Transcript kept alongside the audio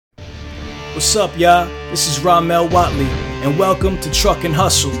What's up, y'all? This is Ramel Watley, and welcome to Truckin'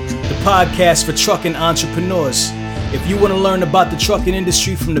 Hustle, the podcast for trucking entrepreneurs. If you want to learn about the trucking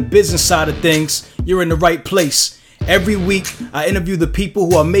industry from the business side of things, you're in the right place. Every week, I interview the people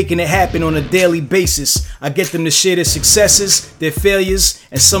who are making it happen on a daily basis. I get them to share their successes, their failures,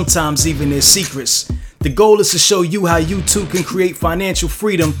 and sometimes even their secrets. The goal is to show you how you too can create financial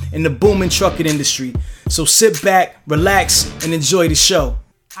freedom in the booming trucking industry. So sit back, relax, and enjoy the show.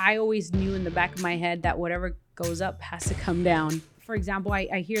 I always knew in the back of my head that whatever goes up has to come down. For example,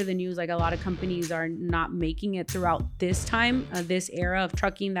 I hear the news like a lot of companies are not making it throughout this time, this era of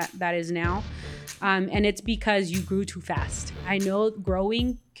trucking that is now. And it's because you grew too fast. I know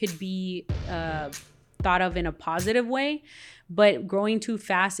growing could be thought of in a positive way, but growing too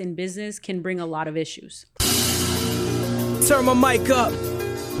fast in business can bring a lot of issues. Turn my mic up.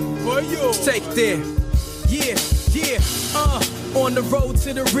 Take it there. Yeah. On the road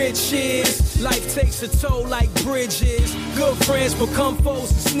to the riches, life takes a toll like bridges. Good friends become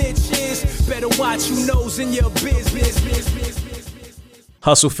foes and snitches. Better watch who knows in your business.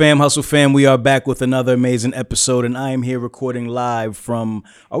 Hustle fam, we are back with another amazing episode, and I am here recording live from,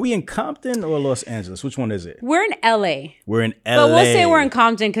 are we in Compton or Los Angeles? Which one is it? We're in LA. We're in LA. But we'll say we're in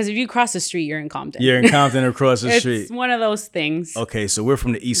Compton because if you cross the street, you're in Compton. You're in Compton across the street. It's one of those things. Okay, so we're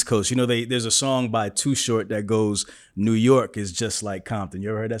from the East Coast. You know, there's a song by Too Short that goes, New York is just like Compton. You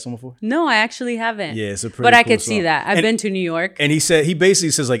ever heard that song before? No, I actually haven't. Yeah, it's a pretty But I cool could song. see that. I've been to New York. And he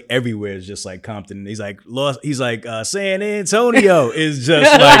basically says like everywhere is just like Compton. And he's like San Antonio is just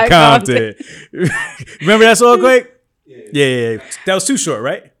like Compton. Remember that song, Quick? Yeah. That was Too Short,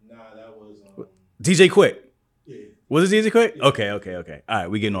 right? Nah, that was DJ Quick. Yeah. Was it DJ Quick? Okay. All right,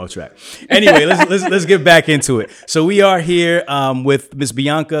 we getting off track. Anyway, let's get back into it. So we are here with Miss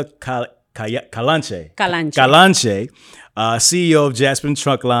Bianca Calanche, CEO of Jasper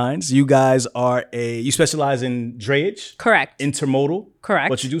Truck Lines. You guys you specialize in drayage, Correct. Intermodal, Correct.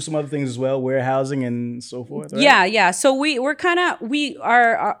 But you do some other things as well, warehousing and so forth. Right? Yeah. So we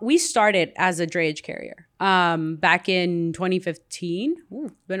started as a drayage carrier back in 2015. Ooh,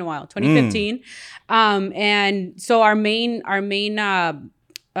 it's been a while. 2015. And so our main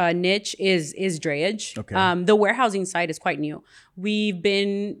niche is drayage. Okay. The warehousing side is quite new. We've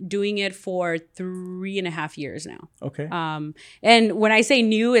been doing it for 3.5 years now. Okay. And when I say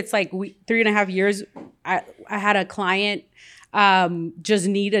new, it's like 3.5 years. I had a client just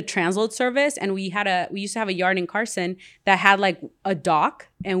need a transload service, and we used to have a yard in Carson that had like a dock,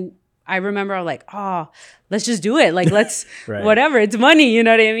 and I remember I was like, oh, let's just do it. Like, let's, Right. Whatever. It's money. You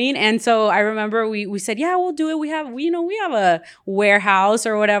know what I mean? And so I remember we said, yeah, we'll do it. We have a warehouse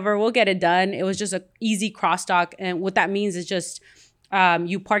or whatever. We'll get it done. It was just an easy cross dock. And what that means is just,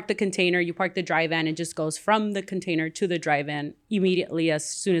 you park the container, you park the dry van, it just goes from the container to the dry van immediately as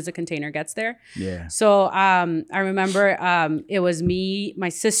soon as the container gets there. Yeah. So I remember it was me, my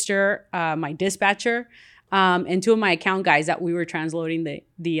sister, my dispatcher, and two of my account guys that we were transloading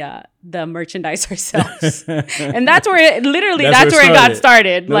the merchandise ourselves. And that's where it got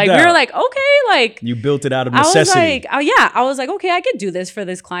started. No like doubt. we were like, okay, like You built it out of necessity. I was like, okay, I could do this for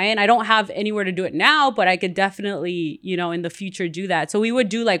this client. I don't have anywhere to do it now, but I could definitely, in the future do that. So we would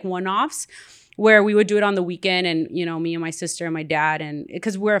do like one-offs where we would do it on the weekend, and me and my sister and my dad, and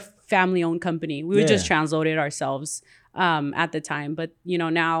because we're a family-owned company, we would just transload it ourselves at the time. But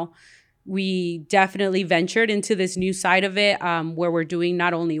now we definitely ventured into this new side of it, where we're doing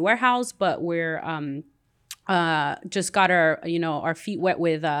not only warehouse, but we're just got our feet wet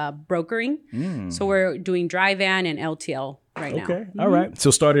with brokering. So we're doing dry van and LTL right now. Okay. All right.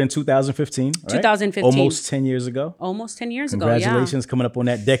 So started in 2015. Right? 2015. Almost 10 years ago. Almost 10 years ago. Yeah. Congratulations, coming up on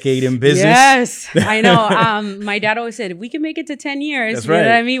that decade in business. Yes, I know. My dad always said, if we can make it to 10 years, That's you right. know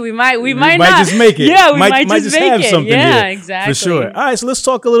what I mean? We might not just make it. Yeah, we might just make have it. something Yeah, here, exactly. For sure. All right, so let's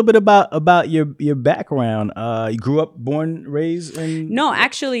talk a little bit about your background. You grew up, raised in? No,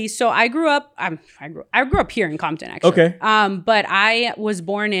 actually, so I grew up here in Compton, actually. Okay. But I was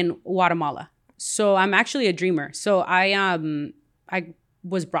born in Guatemala. So I'm actually a dreamer. So I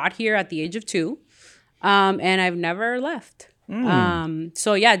was brought here at the age of 2, and I've never left.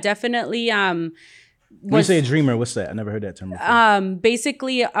 So yeah, definitely. When you say a dreamer, what's that? I never heard that term before.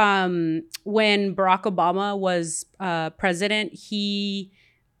 Basically, when Barack Obama was president, he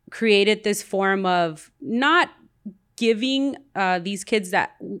created this form of not giving these kids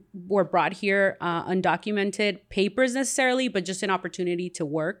that were brought here undocumented papers necessarily, but just an opportunity to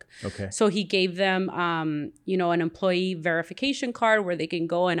work. Okay. So he gave them, an employee verification card where they can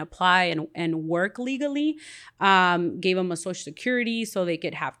go and apply and work legally. Gave them a social security so they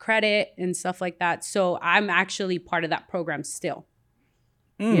could have credit and stuff like that. So I'm actually part of that program still.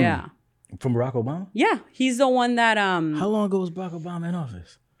 Yeah. From Barack Obama? Yeah, he's the one that How long ago was Barack Obama in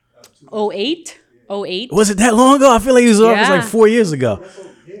office? 08. 08. Was it that long ago? I feel like he was in office like 4 years ago.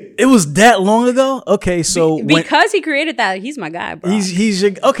 It was that long ago? Okay, so because he created that, he's my guy, bro. He's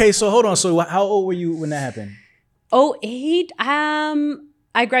your, okay, so hold on. So how old were you when that happened? 08.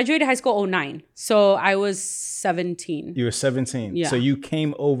 I graduated high school 09. So I was 17. You were 17. Yeah. So you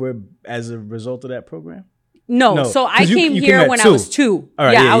came over as a result of that program? No. So I came here when I was 2. All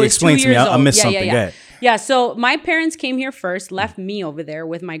right, I was explain 2 to me. years old. I missed something. Yeah, so my parents came here first, left me over there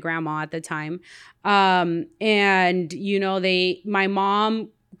with my grandma at the time. And, my mom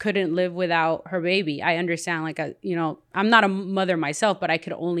couldn't live without her baby. I understand, I'm not a mother myself, but I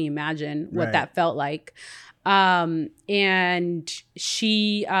could only imagine what that felt like. And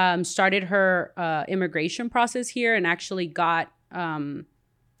she started her immigration process here and actually got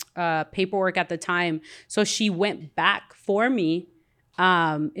paperwork at the time. So she went back for me.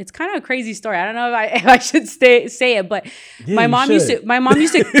 It's kind of a crazy story. I don't know if I should say it, but my mom used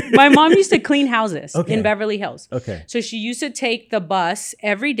to clean houses in Beverly Hills. Okay. So she used to take the bus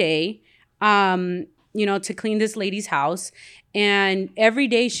every day, to clean this lady's house. And every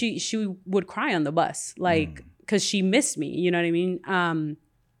day she would cry on the bus, because she missed me, you know what I mean?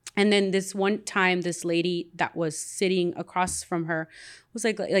 And then this one time, this lady that was sitting across from her was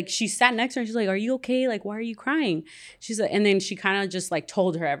like she sat next to her. She's like, "Are you okay? Like, why are you crying?" She's like, and then she kind of just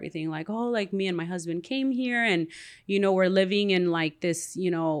told her everything, me and my husband came here, and we're living in this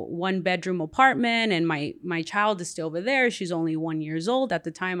 1-bedroom apartment, and my child is still over there. She's only 1 year old at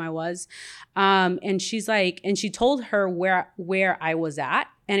the time I was, and she's like, and she told her where I was at.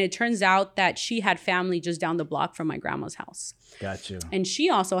 And it turns out that she had family just down the block from my grandma's house. Got you. And she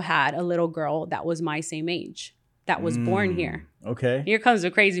also had a little girl that was my same age that was born here. Okay. Here comes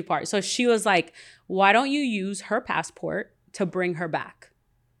the crazy part. So she was like, why don't you use her passport to bring her back?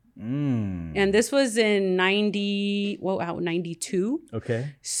 And this was in 92.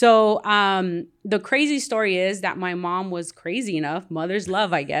 Okay. So the crazy story is that my mom was crazy enough, mother's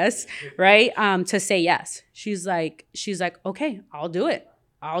love, I guess, right? To say yes. She's like, okay, I'll do it.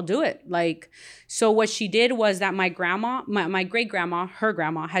 So what she did was that my grandma, my great grandma, her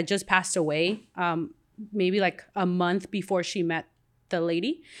grandma had just passed away, maybe a month before she met the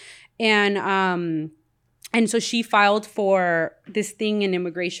lady. And so she filed for this thing in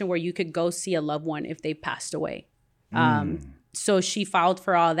immigration where you could go see a loved one if they passed away. So she filed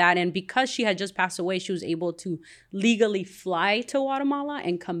for all that. And because she had just passed away, she was able to legally fly to Guatemala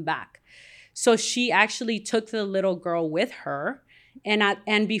and come back. So she actually took the little girl with her.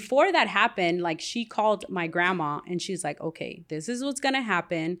 And before that happened, she called my grandma and she's like, okay, this is what's going to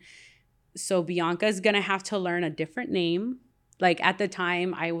happen. So Bianca is going to have to learn a different name. At the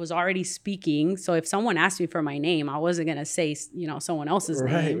time I was already speaking. So if someone asked me for my name, I wasn't going to say, someone else's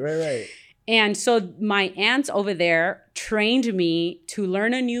name. Right. And so my aunts over there trained me to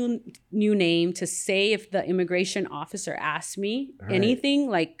learn a new name, to say if the immigration officer asked me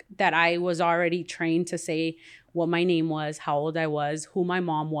anything that, I was already trained to say what my name was, how old I was, who my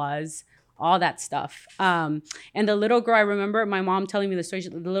mom was, all that stuff. And the little girl, I remember my mom telling me the story.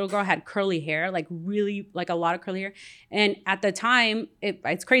 The little girl had curly hair, really a lot of curly hair. And at the time,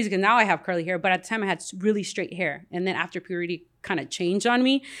 it's crazy because now I have curly hair, but at the time I had really straight hair. And then after puberty kind of changed on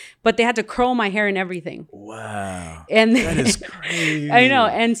me, but they had to curl my hair and everything. Wow. And that is crazy. I know.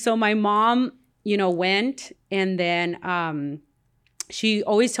 And so my mom, went, and then she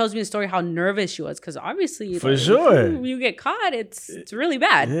always tells me the story how nervous she was, because obviously for sure when you get caught, it's really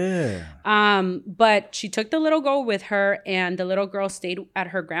bad. Yeah. But she took the little girl with her, and the little girl stayed at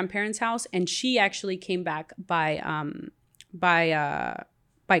her grandparents' house, and she actually came back by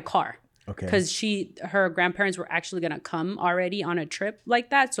car. Okay. Because her grandparents were actually gonna come already on a trip like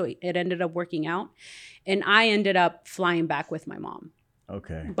that, so it ended up working out, and I ended up flying back with my mom.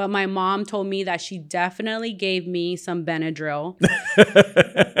 Okay. But my mom told me that she definitely gave me some Benadryl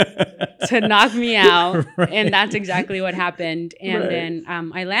to knock me out. Right. And that's exactly what happened. And then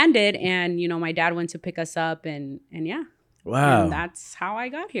I landed, and, my dad went to pick us up, and yeah. Wow. And that's how I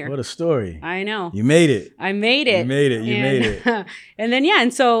got here. What a story. I know. You made it. I made it. You made it. And then,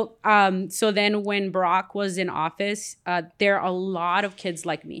 and so then when Barack was in office, there are a lot of kids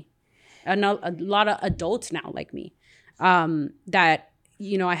like me, a lot of adults now like me, that,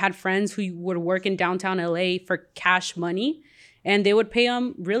 I had friends who would work in downtown LA for cash money, and they would pay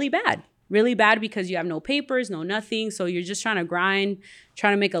them really bad because you have no papers, no nothing. So you're just trying to grind,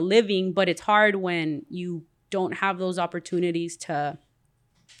 trying to make a living. But it's hard when you don't have those opportunities to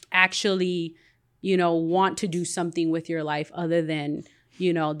actually, want to do something with your life other than,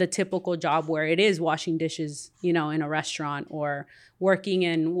 the typical job where it is washing dishes, in a restaurant, or working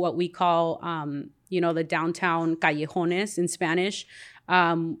in what we call, the downtown callejones in Spanish,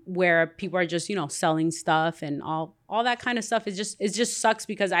 where people are just, selling stuff and all that kind of stuff. It just sucks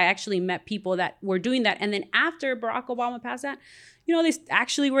because I actually met people that were doing that. And then after Barack Obama passed that, they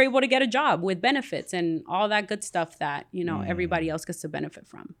actually were able to get a job with benefits and all that good stuff that, everybody else gets to benefit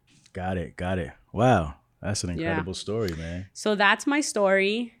from. Got it. Wow. That's an incredible story, man. So that's my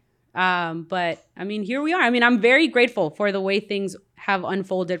story. But I mean, here we are. I mean, I'm very grateful for the way things have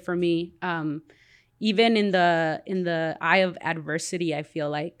unfolded for me. Even in the eye of adversity, I feel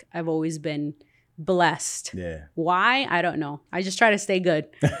like I've always been blessed. Yeah. Why? I don't know. I just try to stay good.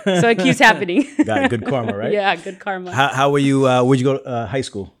 So it keeps happening. Got good karma, right? Yeah, good karma. How were you, where'd you go to high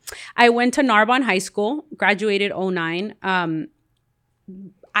school? I went to Narbonne High School, graduated 2009.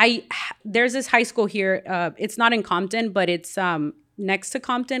 There's this high school here. It's not in Compton, but it's next to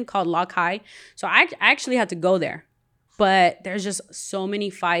Compton, called Lock High. So I actually had to go there. But there's just so many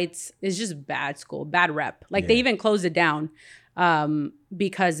fights. It's just bad school, bad rep. Like they even closed it down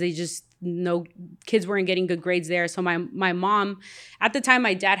because they just kids weren't getting good grades there. So my mom, at the time,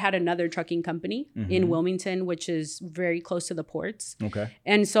 my dad had another trucking company in Wilmington, which is very close to the ports. Okay.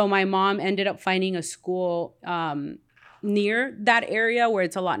 And so my mom ended up finding a school near that area where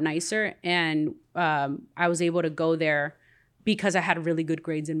it's a lot nicer. And I was able to go there because I had really good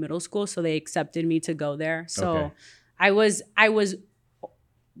grades in middle school. So they accepted me to go there. So I was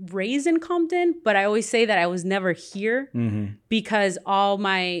raised in Compton, but I always say that I was never here because all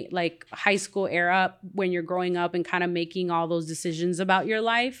my high school era, when you're growing up and kind of making all those decisions about your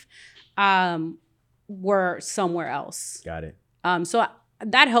life, were somewhere else. Got it. So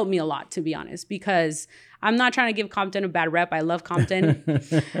that helped me a lot, to be honest, because I'm not trying to give Compton a bad rep. I love Compton.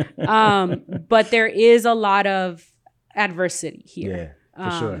 But there is a lot of adversity here.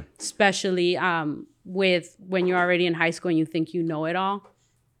 Yeah, for sure. Especially with when you're already in high school and you think you know it all.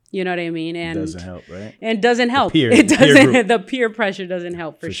 You know what I mean? And it doesn't help, right? It doesn't help. The peer pressure doesn't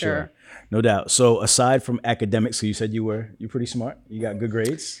help for sure. No doubt. So aside from academics, so you said you're pretty smart. You got good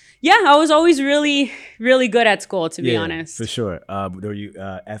grades? Yeah, I was always really, really good at school, to be honest. For sure. Were you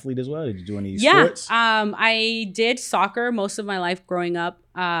athlete as well? Did you do any sports? I did soccer most of my life growing up.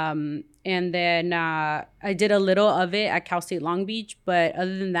 And then I did a little of it at Cal State Long Beach. But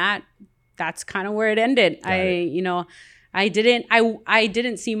other than that, that's kind of where it ended. I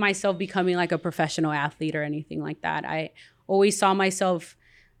didn't see myself becoming like a professional athlete or anything like that. I always saw myself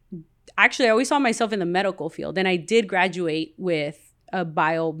in the medical field. And I did graduate with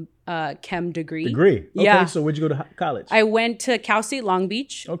a chem degree. Okay, yeah. So where'd you go to college? I went to Cal State Long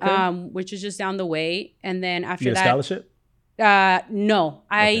Beach, which is just down the way. And then after you get a scholarship? No,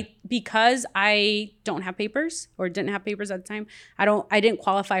 because I don't have papers or didn't have papers at the time. I didn't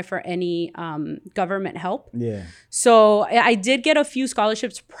qualify for any government help. Yeah. So I did get a few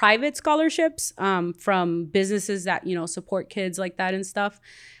scholarships, private scholarships, from businesses that, support kids like that and stuff.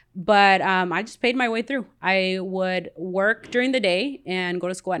 But I just paid my way through. I would work during the day and go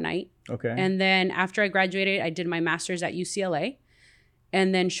to school at night. Okay. And then after I graduated, I did my master's at UCLA.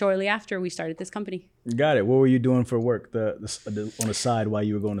 And then shortly after, we started this company. Got it. What were you doing for work on the side while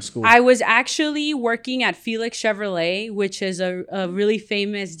you were going to school? I was actually working at Felix Chevrolet, which is a really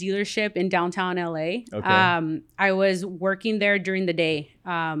famous dealership in downtown LA. Okay. I was working there during the day.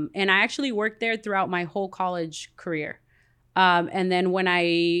 And I actually worked there throughout my whole college career. And then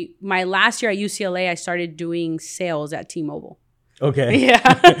my last year at UCLA, I started doing sales at T-Mobile. Okay.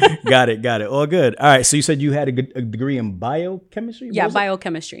 Yeah. Got it. All good. All right. So you said you had a degree in biochemistry? Yeah,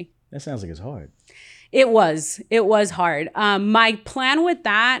 biochemistry. That sounds like it's hard. It was hard. My plan with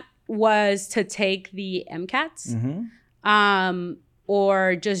that was to take the MCATs,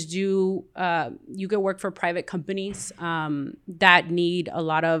 or just do, you could work for private companies that need a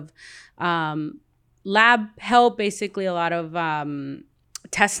lot of lab help, basically a lot of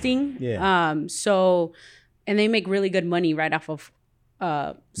testing. Yeah. And they make really good money right off of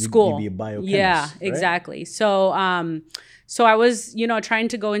school. You'd be a biochemist. Yeah, right? exactly. So so I was, trying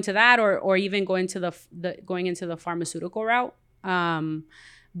to go into that or even going into the pharmaceutical route.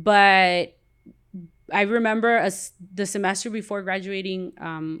 But I remember the semester before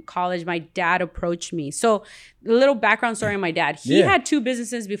graduating college, my dad approached me. So a little background story on my dad. He had two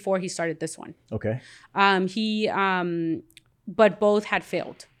businesses before he started this one. Okay. But both had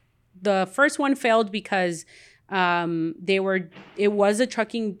failed. The first one failed because it was a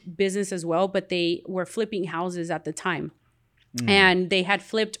trucking business as well, but they were flipping houses at the time. And they had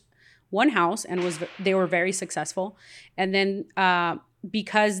flipped one house and they were very successful. And then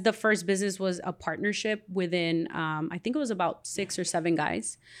because the first business was a partnership within, I think it was about 6 or 7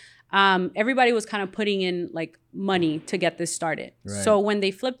 guys. Everybody was kind of putting in like money to get this started. Right. So when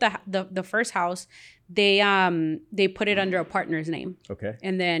they flipped the first house, they put it under a partner's name. Okay.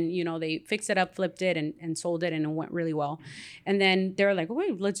 And then, you know, they fixed it up, flipped it and sold it, and it went really well. And then they were like,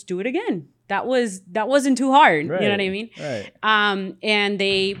 wait, let's do it again. That wasn't too hard. Right. You know what I mean? Right. And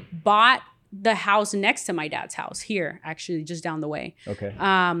they bought the house next to my dad's house here, actually just down the way. Okay.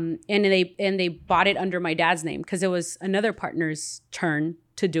 And they bought it under my dad's name because it was another partner's turn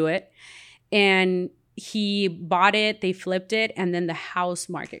to do it. And he bought it, they flipped it, and then the house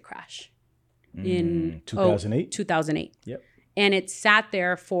market crashed in 2008. 2008. Yep. And it sat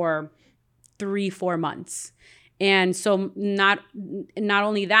there for 3-4 months. And so not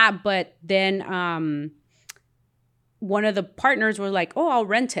only that, but then one of the partners was like, oh, I'll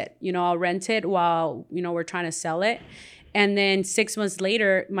rent it. You know, I'll rent it while, you know, we're trying to sell it. And then 6 months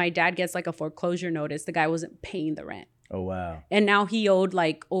later, my dad gets like a foreclosure notice. The guy wasn't paying the rent. Oh, wow. And now he owed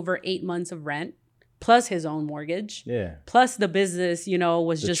like over 8 months of rent, plus his own mortgage. Yeah. Plus the business, you know,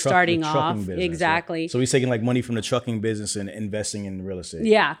 was just starting off. Business, exactly. Yeah. So he's taking like money from the trucking business and investing in real estate.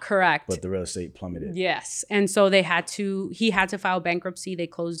 Yeah, correct. But the real estate plummeted. Yes. And so he had to file bankruptcy. They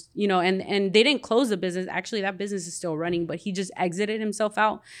closed, you know, and they didn't close the business. Actually, that business is still running, but he just exited himself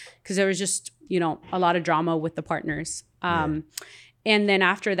out because there was just, you know, a lot of drama with the partners. And then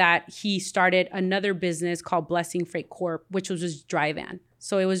after that, he started another business called Blessing Freight Corp, which was just dry van.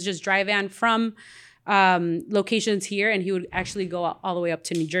 So it was just dry van from locations here, and he would actually go all the way up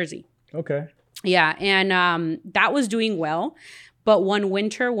to New Jersey. Okay. Yeah, and that was doing well. But one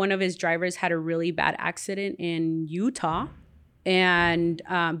winter, one of his drivers had a really bad accident in Utah, and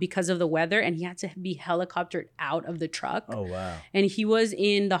because of the weather, and he had to be helicoptered out of the truck. Oh, wow. And he was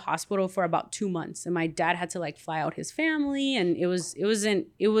in the hospital for about 2 months, and my dad had to like fly out his family, and it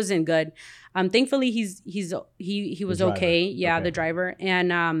wasn't good. Thankfully he was okay. Yeah, okay. The driver.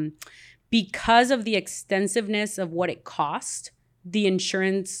 And because of the extensiveness of what it cost, the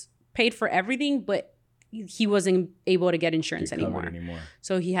insurance paid for everything, but he wasn't able to get insurance anymore.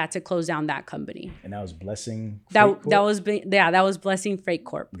 So he had to close down that company. And that was Blessing Freight Corp? That was Blessing Freight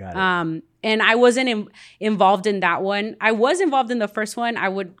Corp. Got it. And I wasn't involved in that one. I was involved in the first one. I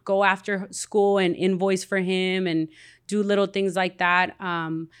would go after school and invoice for him and do little things like that.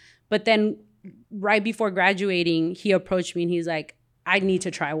 But then right before graduating, he approached me and he's like, I need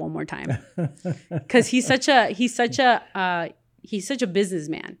to try one more time. Because he's such a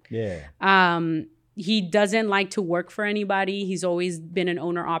businessman. Yeah. He doesn't like to work for anybody. He's always been an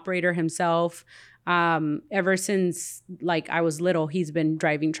owner-operator himself. Ever since like I was little, he's been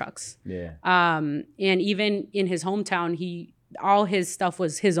driving trucks. Yeah. And even in his hometown, all his stuff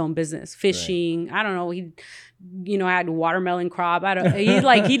was his own business. Fishing. Right. I don't know. He, you know, had watermelon crop.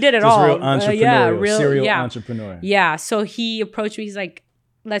 He did it all. Real entrepreneur. Serial entrepreneur. Yeah. So he approached me. He's like,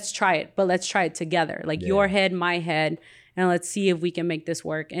 let's try it, but let's try it together. Like your head, my head. And let's see if we can make this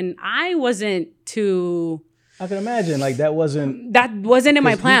work. And I wasn't too... I can imagine. Like, that wasn't in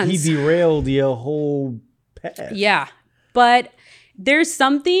my plans. He derailed your whole path. Yeah. But there's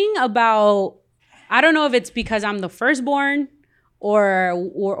something about... I don't know if it's because I'm the firstborn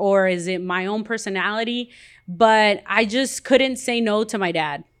or is it my own personality, but I just couldn't say no to my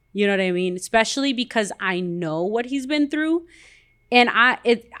dad. You know what I mean? Especially because I know what he's been through. And I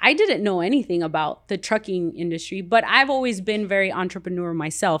didn't know anything about the trucking industry, but I've always been very entrepreneur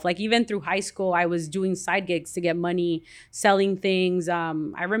myself. Like even through high school, I was doing side gigs to get money, selling things.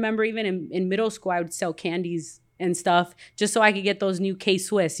 I remember even in middle school, I would sell candies and stuff just so I could get those new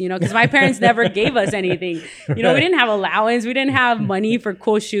K-Swiss, you know, because my parents never gave us anything. You know, we didn't have allowance. We didn't have money for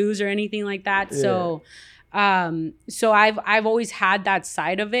cool shoes or anything like that. Yeah. So I've always had that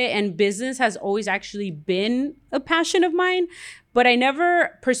side of it, and business has always actually been a passion of mine. But I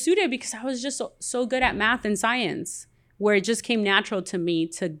never pursued it because I was just so good at math and science, where it just came natural to me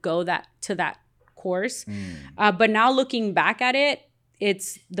to go to that course. But now looking back at it,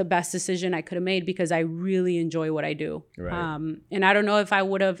 it's the best decision I could have made because I really enjoy what I do. Right. And I don't know if I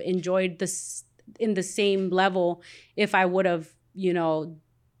would have enjoyed this in the same level if I would have, you know,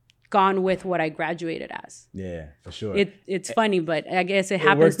 gone with what I graduated as. Yeah, for sure. It's funny, but I guess it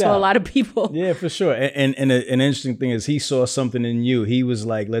happens to a lot of people. Yeah, for sure. And an interesting thing is he saw something in you. He was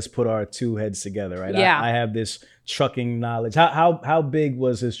like, let's put our two heads together, right? Yeah. I have this trucking knowledge. How big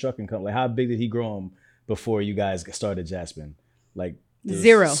was his trucking company? Like, how big did he grow them before you guys started Jaspin? Like,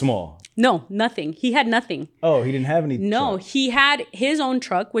 zero. Small. No, nothing. He had nothing. Oh, he didn't have any. No, truck. He had his own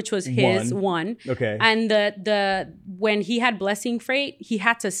truck, which was his one. Okay. And when he had Blessing Freight, he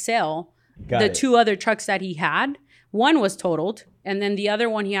had to sell two other trucks that he had, One was totaled, and then the other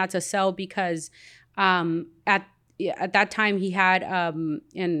one he had to sell because at that time he had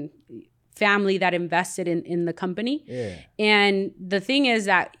an family that invested in the company. Yeah. And the thing is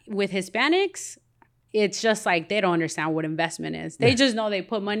that with Hispanics, it's just like they don't understand what investment is. They just know they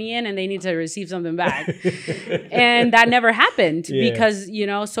put money in and they need to receive something back. And that never happened because,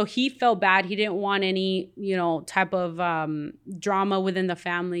 so he felt bad. He didn't want any, type of drama within the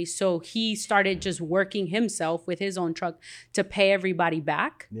family. So he started just working himself with his own truck to pay everybody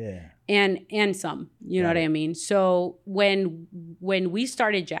back. Yeah. And some, you know what I mean? So when we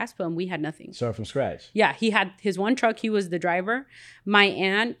started Jaspam, we had nothing. Start from scratch. Yeah, he had his one truck. He was the driver. My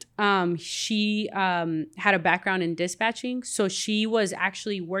aunt, she had a background in dispatching. So she was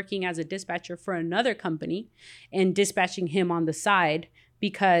actually working as a dispatcher for another company and dispatching him on the side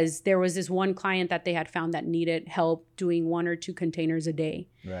because there was this one client that they had found that needed help doing 1 or 2 containers a day.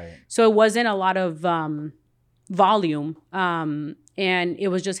 Right. So it wasn't a lot of volume, and it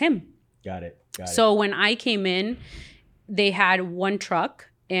was just him. Got it. So when I came in, they had one truck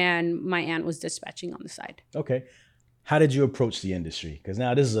and my aunt was dispatching on the side. Okay. How did you approach the industry? Because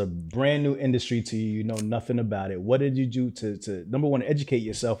now this is a brand new industry to you. You know nothing about it. What did you do to number one, educate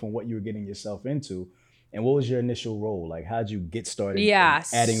yourself on what you were getting yourself into? And what was your initial role? Like, how'd you get started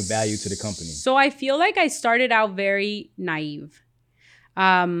adding value to the company? So I feel like I started out very naive.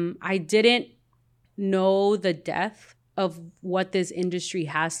 I didn't know the depth of what this industry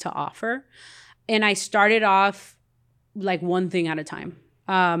has to offer. And I started off like one thing at a time.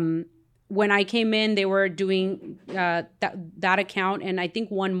 When I came in, they were doing that account and I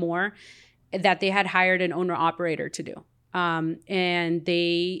think one more that they had hired an owner operator to do. And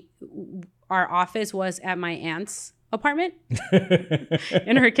our office was at my aunt's apartment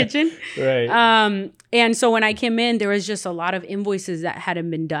in her kitchen. Right. And so when I came in, there was just a lot of invoices that hadn't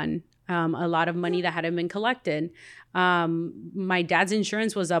been done. A lot of money that hadn't been collected. My dad's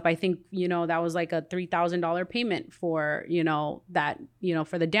insurance was up. I think, that was like a $3,000 payment for, that,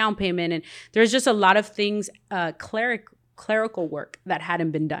 for the down payment. And there's just a lot of things, clerical work that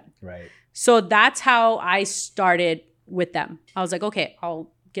hadn't been done. Right. So that's how I started with them. I was like, okay,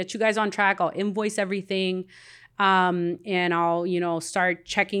 I'll get you guys on track. I'll invoice everything. And I'll, start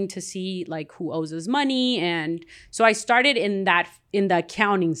checking to see like who owes us money. And so I started in the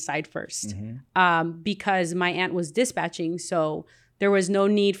accounting side first, because my aunt was dispatching. So there was no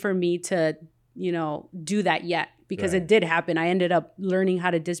need for me to, do that yet because it did happen. I ended up learning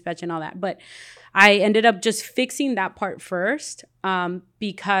how to dispatch and all that, but I ended up just fixing that part first,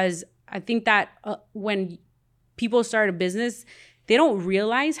 because I think that when people start a business, they don't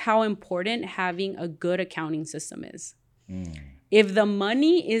realize how important having a good accounting system is. If the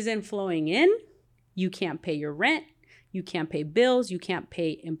money isn't flowing in, you can't pay your rent, you can't pay bills, you can't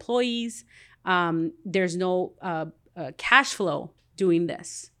pay employees. There's no cash flow doing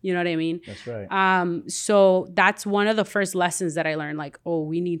this. You know what I mean? That's right. So that's one of the first lessons that I learned, like,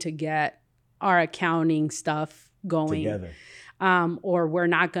 we need to get our accounting stuff going together. Or we're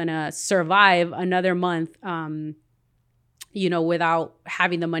not going to survive another month, without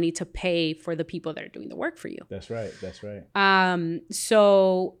having the money to pay for the people that are doing the work for you. That's right.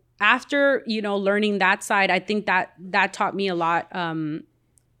 So after, learning that side, I think that taught me a lot on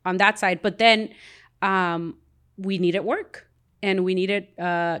that side. But then we needed work and we needed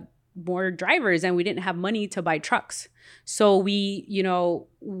more drivers and we didn't have money to buy trucks. So we,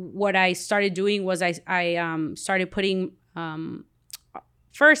 what I started doing was I started putting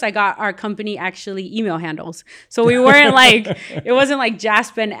first, I got our company actually email handles. So we weren't like, it wasn't like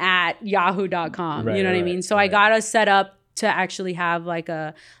jaspin@yahoo.com. You know what I mean? So I got us set up to actually have like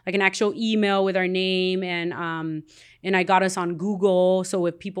an actual email with our name, and I got us on Google. So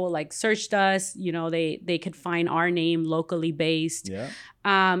if people like searched us, they could find our name locally based. Yeah.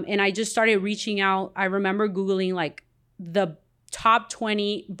 And I just started reaching out. I remember Googling like the top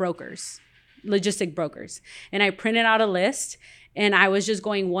 20 brokers, logistic brokers. And I printed out a list. And I was just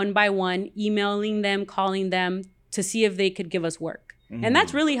going one by one, emailing them, calling them to see if they could give us work. And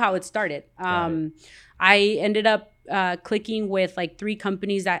that's really how it started. I ended up clicking with like 3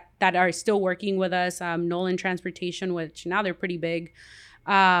 companies that are still working with us. Nolan Transportation, which now they're pretty big.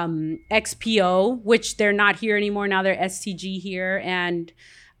 XPO, which they're not here anymore. Now they're STG here. And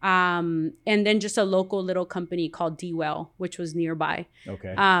then just a local little company called D-Well, which was nearby.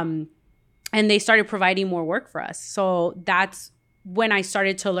 Okay. And they started providing more work for us. So that's when I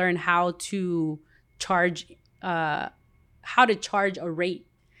started to learn how to charge a rate,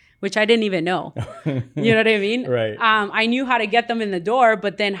 which I didn't even know. You know what I mean? Right. I knew how to get them in the door,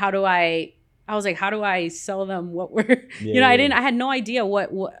 but then how do I sell them what we're, I had no idea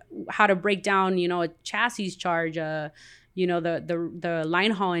what how to break down, a chassis charge, the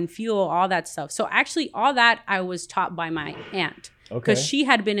line haul and fuel, all that stuff. So actually all that I was taught by my aunt, because she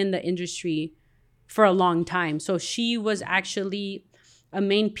had been in the industry for a long time. So she was actually a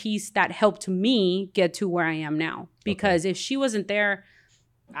main piece that helped me get to where I am now. Because if she wasn't there,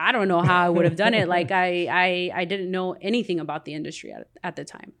 I don't know how I would have done it. Like I didn't know anything about the industry at the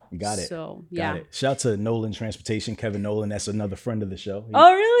time. Got it. So Got it. Shout out to Nolan Transportation, Kevin Nolan. That's another friend of the show.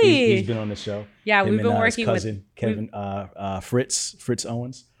 Really? He's been on the show. Yeah, we've been working with his cousin, Kevin Fritz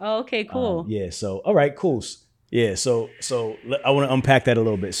Owens. Oh, okay, cool. So all right, cool. Yeah, so I want to unpack that a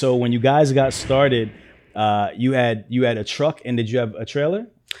little bit. So when you guys got started, you had a truck, and did you have a trailer?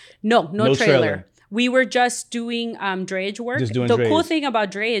 No trailer. We were just doing drayage work. The cool thing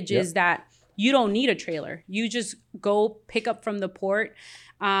about drayage is that you don't need a trailer. You just go pick up from the port,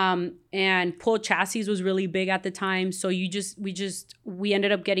 and pull chassis was really big at the time. So we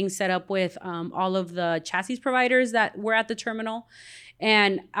ended up getting set up with all of the chassis providers that were at the terminal.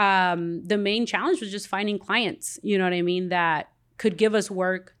 And the main challenge was just finding clients, you know what I mean, that could give us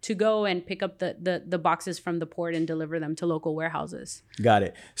work to go and pick up the boxes from the port and deliver them to local warehouses. Got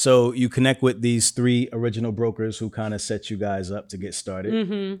it. So you connect with these 3 original brokers who kind of set you guys up to get started.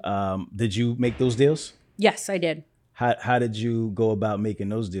 Mm-hmm. Did you make those deals? Yes, I did. How did you go about making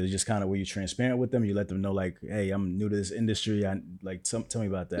those deals? Just kind of, were you transparent with them? You let them know like, hey, I'm new to this industry. Tell me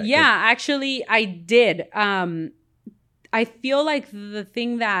about that. Yeah, actually I did. I feel like the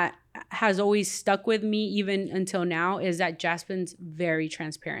thing that has always stuck with me even until now is that Jaspen's very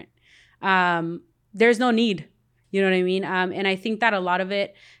transparent. There's no need, you know what I mean? And I think that a lot of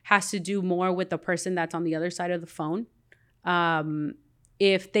it has to do more with the person that's on the other side of the phone.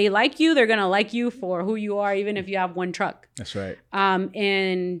 If they like you, they're going to like you for who you are, even if you have 1 truck. That's right.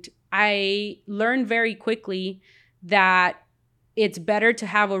 And I learned very quickly that it's better to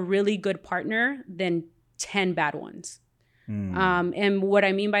have a really good partner than 10 bad ones. And what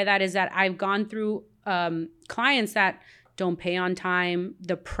I mean by that is that I've gone through clients that don't pay on time.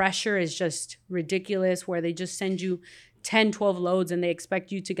 The pressure is just ridiculous, where they just send you 10, 12 loads and they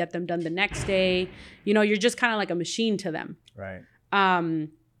expect you to get them done the next day. You're just kind of like a machine to them. Right.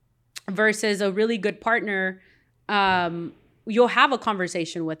 Versus a really good partner, you'll have a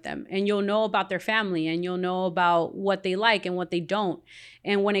conversation with them and you'll know about their family and you'll know about what they like and what they don't.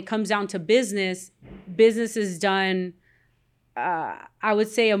 And when it comes down to business is done, I would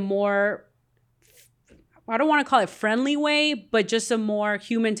say a more, I don't want to call it friendly way, but just a more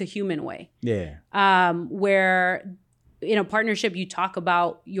human to human way. Yeah. Where in a partnership, you talk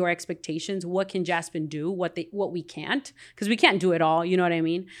about your expectations. What can Jaspen do? What we can't, because we can't do it all. You know what I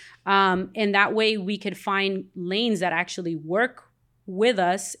mean? And that way we could find lanes that actually work with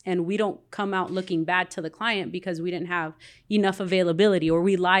us, and we don't come out looking bad to the client because we didn't have enough availability, or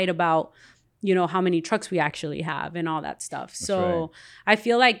we lied about, how many trucks we actually have and all that stuff. That's so right. I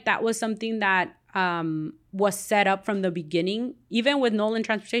feel like that was something that was set up from the beginning. Even with Nolan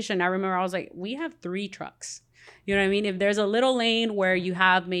Transportation, I remember I was like, we have 3 trucks. You know what I mean? If there's a little lane where you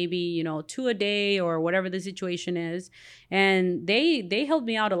have maybe, 2 a day or whatever the situation is. And they helped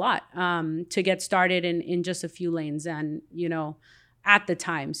me out a lot to get started in just a few lanes and, at the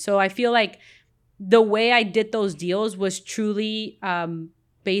time. So I feel like the way I did those deals was truly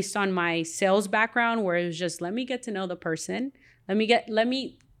based on my sales background, where it was just, let me get to know the person. Let me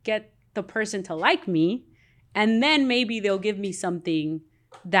get the person to like me. And then maybe they'll give me something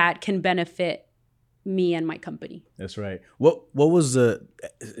that can benefit me and my company. That's right. What was and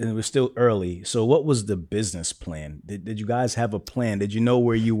it was still early, so what was the business plan? Did you guys have a plan? Did you know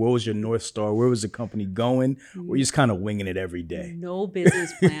what was your North Star? Where was the company going? Or were you just kind of winging it every day? No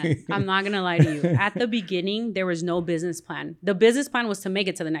business plan. I'm not going to lie to you. At the beginning, there was no business plan. The business plan was to make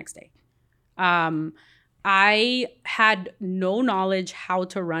it to the next day. I had no knowledge how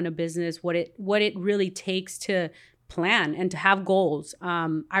to run a business, what it really takes to plan and to have goals.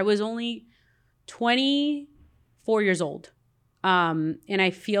 I was only 24 years old. And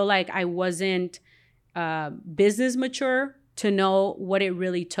I feel like I wasn't business mature to know what it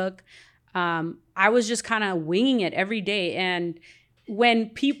really took. I was just kind of winging it every day. And when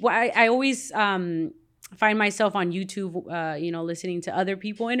people, I always find myself on YouTube, listening to other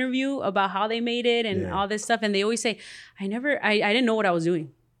people interview about how they made it and all this stuff. And they always say, I didn't know what I was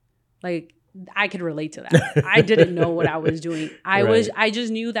doing. Like, I could relate to that. I didn't know what I was doing. I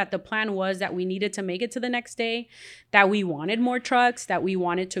just knew that the plan was that we needed to make it to the next day, that we wanted more trucks, that we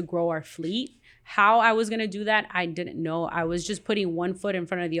wanted to grow our fleet. How I was going to do that, I didn't know. I was just putting one foot in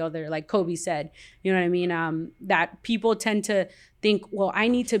front of the other, like Kobe said. You know what I mean? That people tend to think, well, I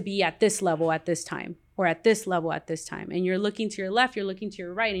need to be at this level at this time, or at this level at this time. And you're looking to your left, you're looking to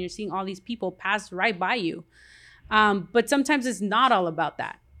your right, and you're seeing all these people pass right by you. But sometimes it's not all about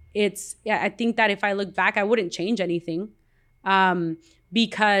that. I think that if I look back, I wouldn't change anything,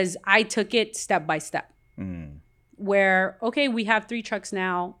 because I took it step by step. Where, okay, we have 3 trucks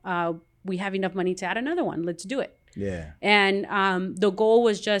now. We have enough money to add another one. Let's do it. Yeah. And the goal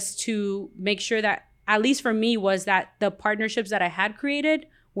was just to make sure that, at least for me, was that the partnerships that I had created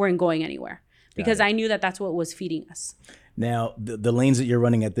weren't going anywhere, because I knew that that's what was feeding us. Now, the lanes that you're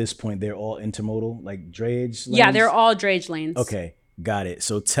running at this point, they're all intermodal, like drayage lanes? Yeah, they're all drayage lanes. Okay, got it.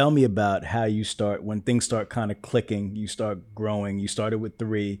 So tell me about how you start, when things start kind of clicking, you start growing. You started with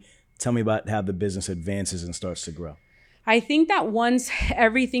 3. Tell me about how the business advances and starts to grow. I think that once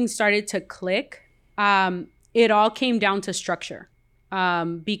everything started to click, it all came down to structure.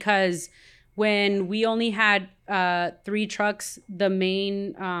 Because when we only had 3 trucks, the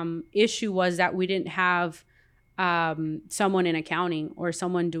main issue was that we didn't have someone in accounting or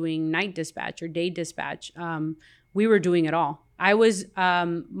someone doing night dispatch or day dispatch. We were doing it all.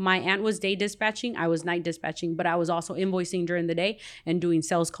 My aunt was day dispatching, I was night dispatching, but I was also invoicing during the day and doing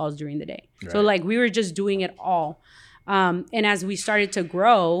sales calls during the day. Right. So like we were just doing it all. And as we started to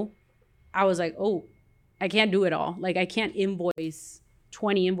grow, I was like, oh, I can't do it all. Like I can't invoice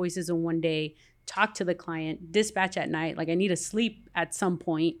 20 invoices in one day, talk to the client, dispatch at night. Like I need to sleep at some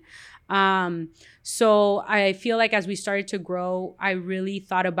point. So I feel like as we started to grow, I really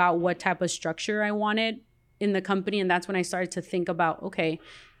thought about what type of structure I wanted in the company. And that's when I started to think about, okay,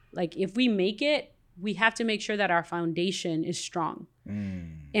 like if we make it, we have to make sure that our foundation is strong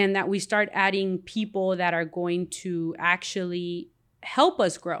and that we start adding people that are going to actually help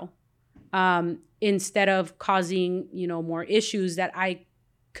us grow, instead of causing, more issues that I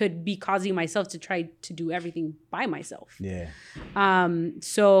could be causing myself to try to do everything by myself. Yeah.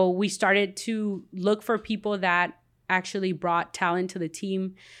 So we started to look for people that actually brought talent to the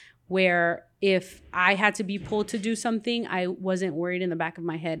team, where if I had to be pulled to do something, I wasn't worried in the back of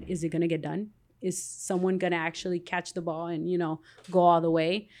my head, is it going to get done? Is someone going to actually catch the ball and, go all the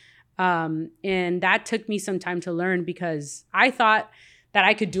way? And that took me some time to learn, because I thought that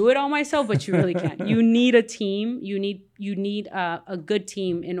I could do it all myself, but you really can't. You need a team. You need a good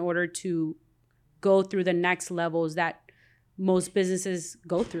team in order to go through the next levels that most businesses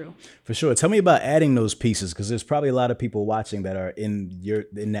go through. For sure. Tell me about adding those pieces, because there's probably a lot of people watching that are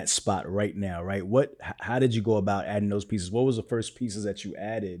in that spot right now, right? How did you go about adding those pieces? What was the first pieces that you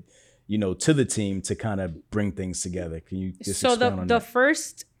added, to the team to kind of bring things together? Can you just expound on that?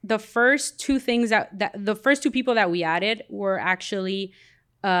 The first 2 things the first 2 people that we added were actually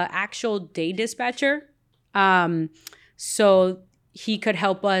actual day dispatcher. So he could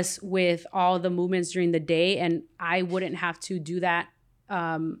help us with all the movements during the day, and I wouldn't have to do that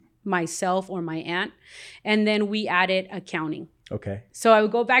myself or my aunt. And then we added accounting. Okay. So I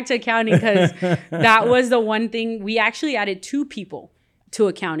would go back to accounting, because that was the one thing. We actually added 2 people to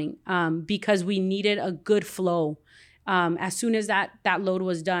accounting, because we needed a good flow. As soon as that load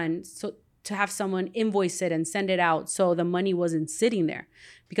was done, so to have someone invoice it and send it out, so the money wasn't sitting there.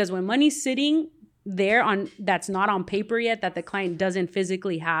 Because when money's sitting there that's not on paper yet, that the client doesn't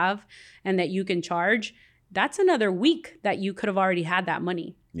physically have and that you can charge, that's another week that you could have already had that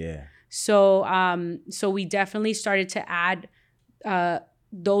money. Yeah. So we definitely started to add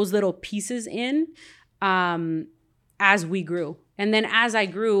those little pieces in as we grew. And then as I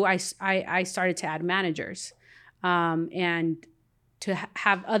grew, I started to add managers, and to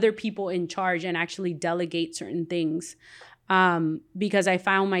have other people in charge and actually delegate certain things, because I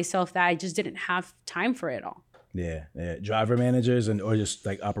found myself that I just didn't have time for it all. Yeah. Driver managers or just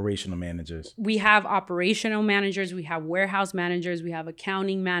like operational managers? We have operational managers, we have warehouse managers, we have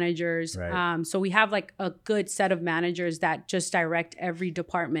accounting managers. Right. So we have like a good set of managers that just direct every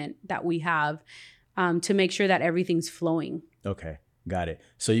department that we have, to make sure that everything's flowing. Okay. Got it.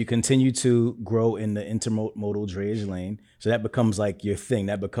 So you continue to grow in the intermodal drayage lane. So that becomes like your thing.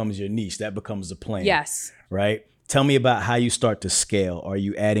 That becomes your niche. That becomes the plan. Yes. Right? Tell me about how you start to scale. Are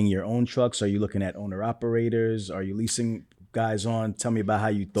you adding your own trucks? Are you looking at owner operators? Are you leasing guys on? Tell me about how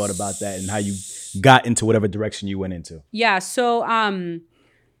you thought about that and how you got into whatever direction you went into. Yeah. So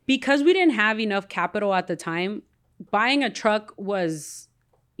because we didn't have enough capital at the time, buying a truck was,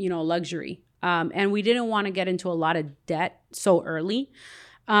 luxury. And we didn't want to get into a lot of debt so early.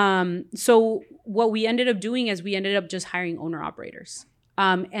 So what we ended up doing is we ended up just hiring owner operators.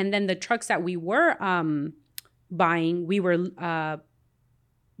 And then the trucks that we were buying, we were not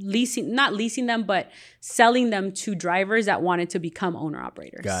leasing them, but selling them to drivers that wanted to become owner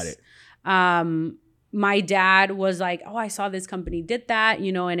operators. Got it. my dad was like, oh, I saw this company did that,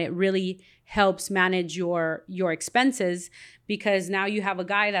 and it really helps manage your expenses, because now you have a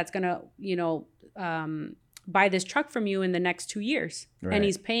guy that's going to, buy this truck from you in the next 2 years. Right. And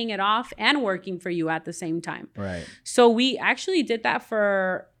he's paying it off and working for you at the same time. Right. So we actually did that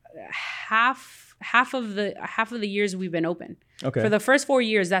for half of the years we've been open. Okay. For the first 4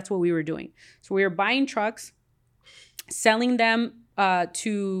 years, that's what we were doing. So we were buying trucks, selling them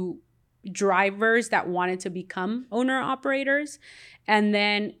to drivers that wanted to become owner operators, and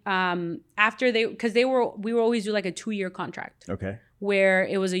then after we would always do like a 2-year contract. Okay. Where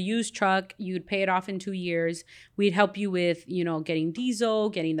it was a used truck, you'd pay it off in 2 years. We'd help you with, getting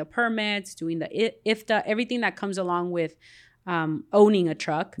diesel, getting the permits, doing the IFTA, everything that comes along with owning a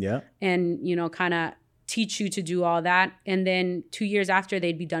truck. Yeah. And, kind of teach you to do all that. And then 2 years after,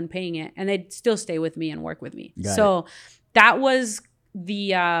 they'd be done paying it, and they'd still stay with me and work with me. So that was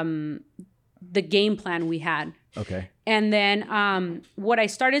the game plan we had. Okay. And then what I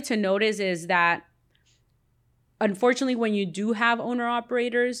started to notice is that, unfortunately, when you do have owner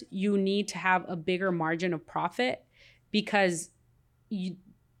operators, you need to have a bigger margin of profit, because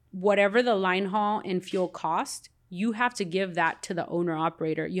whatever the line haul and fuel cost, you have to give that to the owner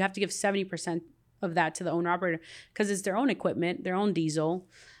operator. You have to give 70% of that to the owner operator, because it's their own equipment, their own diesel.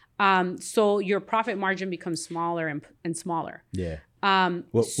 So your profit margin becomes smaller and smaller. Yeah.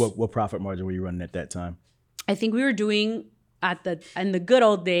 What profit margin were you running at that time? I think we were doing in the good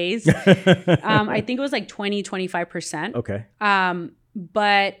old days, I think it was like 25%. Okay.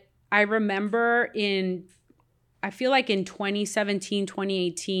 But I remember I feel like in 2017,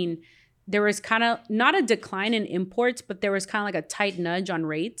 2018, there was kind of not a decline in imports, but there was kind of like a tight nudge on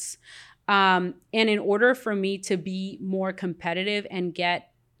rates. And in order for me to be more competitive and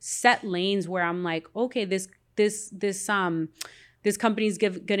get set lanes where I'm like, okay, this company's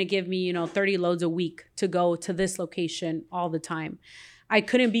gonna give me, 30 loads a week to go to this location all the time, I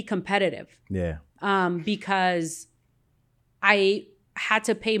couldn't be competitive. Yeah. Because I had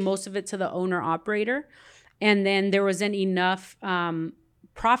to pay most of it to the owner operator, and then there wasn't enough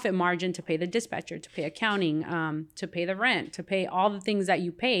profit margin to pay the dispatcher, to pay accounting, to pay the rent, to pay all the things that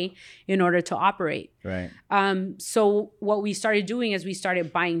you pay in order to operate. Right. So what we started doing is we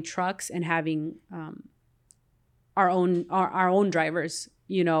started buying trucks and having our own drivers,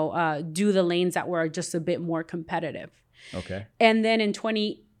 do the lanes that were just a bit more competitive. Okay. And then in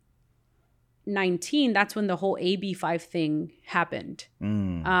 2019, that's when the whole AB5 thing happened.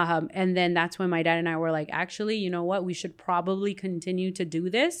 And then that's when my dad and I were like, actually, you know what? We should probably continue to do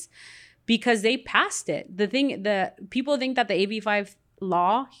this, because they passed it. The people think that the AB5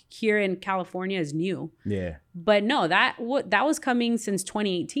 law here in California is new. Yeah. But no, that was coming since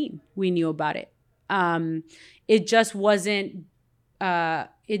 2018. We knew about it. It just wasn't,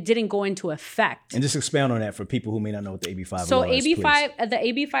 it didn't go into effect. And just expound on that for people who may not know what the AB5 law is. So the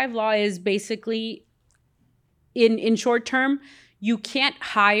AB5 law is basically, in short term, you can't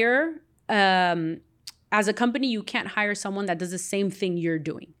hire, as a company, you can't hire someone that does the same thing you're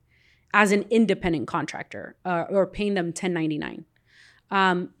doing as an independent contractor, or paying them 1099.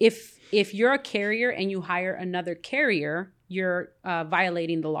 If you're a carrier and you hire another carrier, you're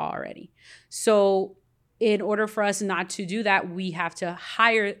violating the law already. So in order for us not to do that, we have to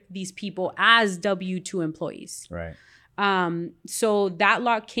hire these people as W-2 employees. Right. So that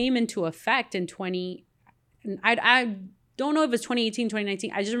law came into effect in I don't know if it's 2018,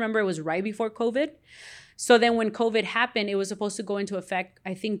 2019. I just remember it was right before COVID. So then when COVID happened, it was supposed to go into effect,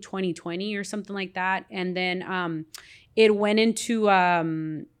 I think 2020 or something like that. And then it went into,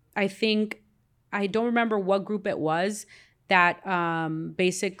 I think, I don't remember what group it was that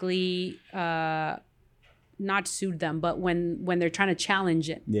basically not sued them, but when they're trying to challenge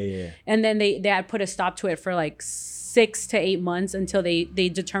it. Yeah. And then they had put a stop to it for like 6 to 8 months until they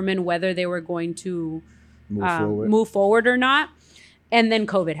determined whether they were going to move forward or not. And then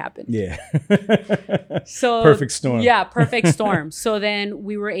COVID happened. Yeah. So perfect storm. Yeah, perfect storm. So then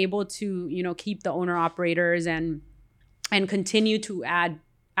we were able to, keep the owner operators and continue to add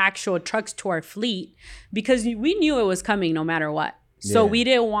actual trucks to our fleet, because we knew it was coming no matter what. So we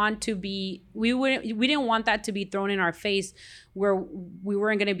didn't want we didn't want that to be thrown in our face where we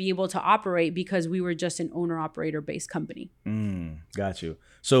weren't going to be able to operate because we were just an owner operator based company. Got you.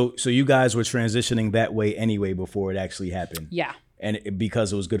 So you guys were transitioning that way anyway before it actually happened. Yeah. And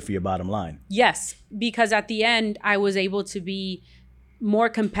because it was good for your bottom line. Yes, because at the end I was able to be more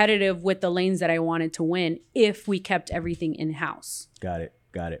competitive with the lanes that I wanted to win if we kept everything in-house. Got it.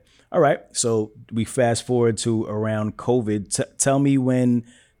 All right. So we fast forward to around COVID. Tell me when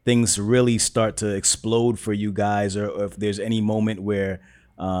things really start to explode for you guys, or if there's any moment where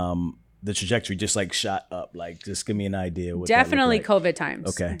the trajectory just like shot up? Like, just give me an idea. What Definitely that looked COVID times.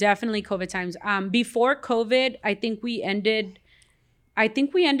 Okay. Definitely COVID times. Before COVID, I think we ended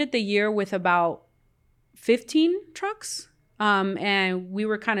the year with about 15 trucks. And we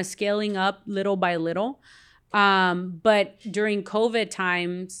were kind of scaling up little by little. But during COVID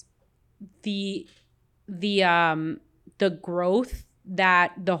times, the growth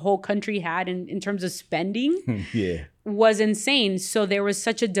that the whole country had in terms of spending yeah. was insane. So there was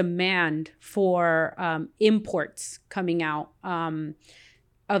such a demand for imports coming out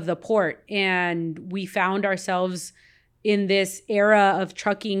of the port. And we found ourselves in this era of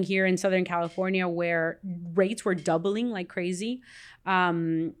trucking here in Southern California where rates were doubling like crazy.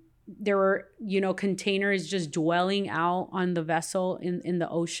 There were, containers just dwelling out on the vessel in the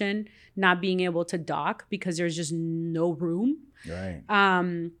ocean, not being able to dock because there's just no room. Right.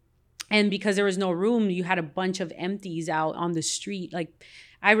 And because there was no room, you had a bunch of empties out on the street. Like,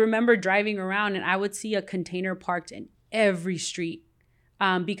 I remember driving around and I would see a container parked in every street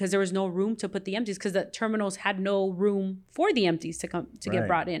because there was no room to put the empties because the terminals had no room for the empties to get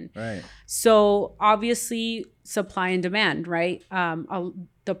brought in. Right. So obviously, supply and demand, right?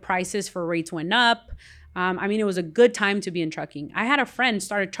 The prices for rates went up. It was a good time to be in trucking. I had a friend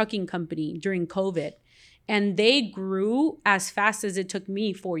start a trucking company during COVID. And they grew as fast as it took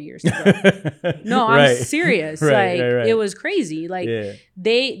me 4 years to grow. No, I'm serious. Right. It was crazy. Like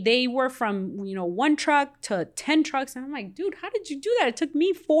they were from, 1 truck to 10 trucks. And I'm like, dude, how did you do that? It took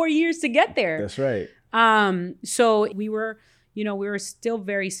me 4 years to get there. That's right. So we were still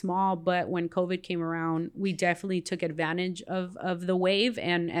very small, but when COVID came around, we definitely took advantage of the wave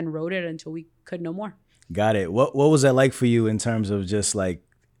and rode it until we could no more. Got it. What was that like for you in terms of just like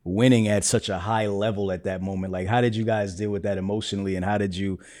winning at such a high level at that moment? Like, how did you guys deal with that emotionally, and how did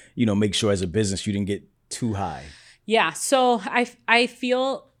you, make sure as a business you didn't get too high? Yeah. So I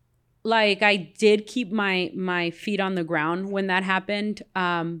feel like I did keep my feet on the ground when that happened,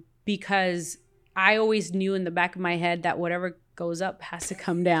 because I always knew in the back of my head that whatever goes up has to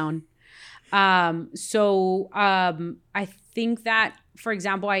come down. I think that, for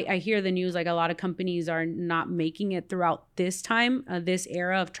example, I hear the news, like a lot of companies are not making it throughout this time, this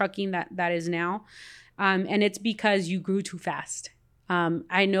era of trucking that is now. And it's because you grew too fast.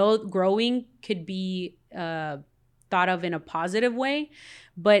 I know growing could be thought of in a positive way,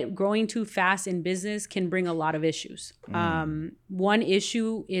 but growing too fast in business can bring a lot of issues. One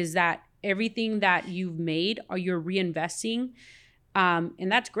issue is that everything that you've made or you're reinvesting,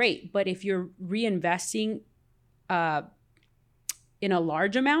 and that's great. But if you're reinvesting in a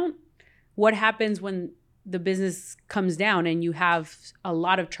large amount, what happens when the business comes down and you have a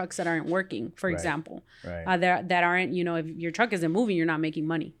lot of trucks that aren't working, for example, that aren't, if your truck isn't moving, you're not making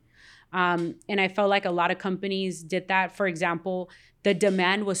money. And I felt like a lot of companies did that. For example, the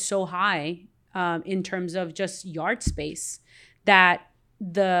demand was so high in terms of just yard space that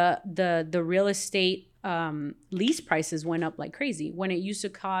the real estate lease prices went up like crazy. When it used to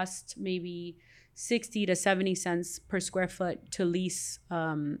cost maybe 60 to 70 cents per square foot to lease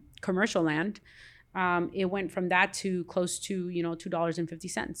commercial land, it went from that to close to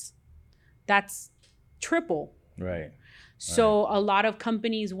 $2.50. That's triple. Right. So a lot of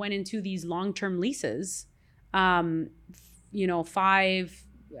companies went into these long-term leases. 5.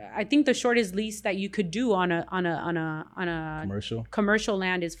 I think the shortest lease that you could do on a commercial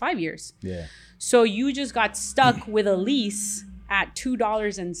land is 5 years. Yeah. So you just got stuck with a lease at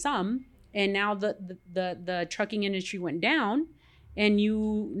 $2 and some. And now the trucking industry went down, and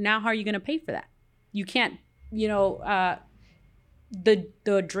how are you going to pay for that? You can't, the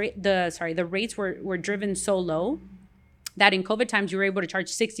rates were driven so low that in COVID times you were able to charge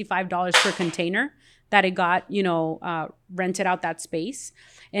 $65 per container that it got, rented out that space.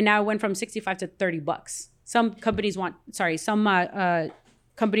 And now it went from 65 to $30. Some companies want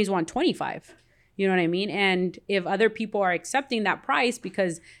 25. You know what I mean? And if other people are accepting that price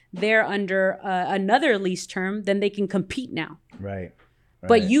because they're under another lease term, then they can compete now. Right.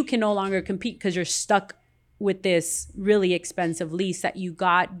 But you can no longer compete because you're stuck with this really expensive lease that you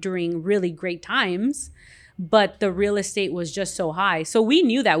got during really great times. But the real estate was just so high. So we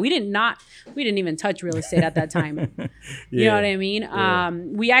knew that. We didn't even touch real estate at that time. You know what I mean? Yeah.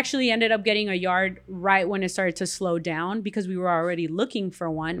 We actually ended up getting a yard right when it started to slow down because we were already looking for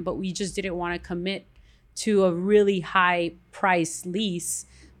one, but we just didn't want to commit to a really high price lease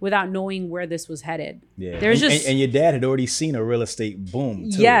without knowing where this was headed. Yeah. And your dad had already seen a real estate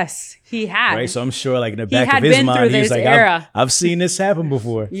boom too. Yes, he had. Right. So I'm sure like in the back of his mind, he was like, I've seen this happen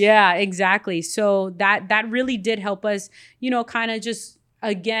before. Yeah, exactly. So that really did help us, kind of just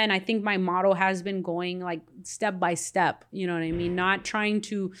again, I think my model has been going like step by step, you know what I mean? Not trying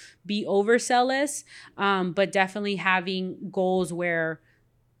to be overzealous, but definitely having goals where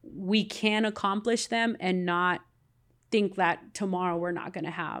we can accomplish them and not think that tomorrow we're not going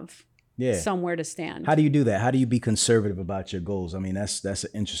to have somewhere to stand. How do you do that? How do you be conservative about your goals? I mean, that's an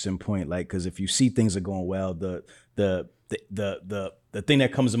interesting point. Like, because if you see things are going well, the thing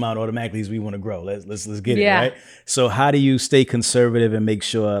that comes to mind automatically is we want to grow. Let's get it, right? So how do you stay conservative and make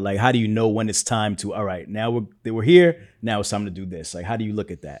sure, like, how do you know when it's time to, all right, now we're here, now it's time to do this? Like, how do you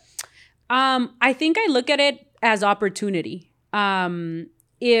look at that? I think I look at it as opportunity.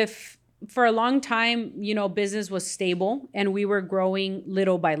 If for a long time, you know, business was stable and we were growing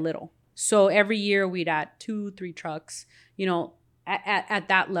little by little. So every year we'd add 2-3 trucks, you know, at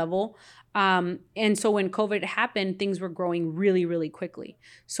that level. And so when COVID happened, things were growing really, really quickly.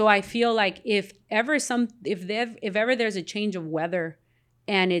 So I feel like if ever there's a change of weather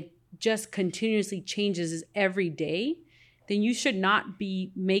and it just continuously changes every day, then you should not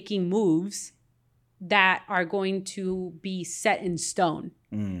be making moves that are going to be set in stone.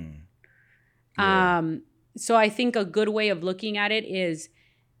 So I think a good way of looking at it is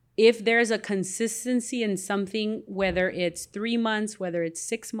if there's a consistency in something, whether it's 3 months, whether it's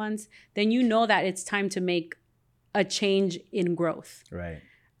 6 months, then you know that it's time to make a change in growth. Right.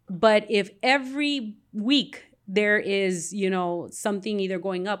 But if every week there is, you know, something either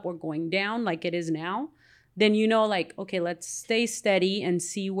going up or going down like it is now, then you know, like, okay, let's stay steady and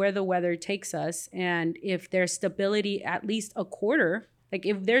see where the weather takes us. And if there's stability at least a quarter, like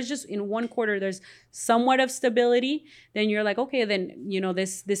if there's just in one quarter, there's somewhat of stability, then you're like, okay, then, you know,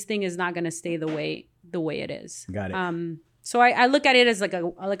 this thing is not going to stay the way it is. Got it. So I look at it as like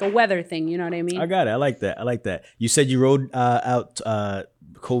a weather thing. You know what I mean? I got it. I like that. You said you rode out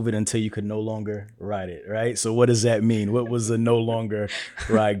COVID until you could no longer ride it, right? So what does that mean? What was the no longer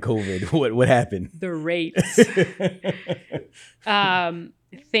ride COVID? What happened? The rates.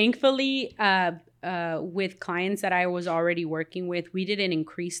 Thankfully, with clients that I was already working with, we didn't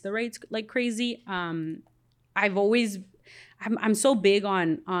increase the rates like crazy. I'm so big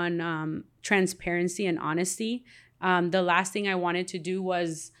on transparency and honesty. The last thing I wanted to do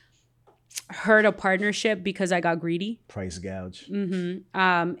was hurt a partnership because I got greedy. Price gouge. And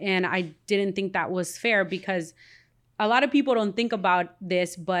I didn't think that was fair because a lot of people don't think about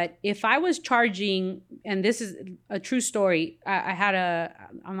this, but if I was charging, and this is a true story,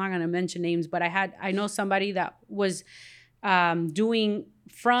 I'm not going to mention names, but I know somebody that was doing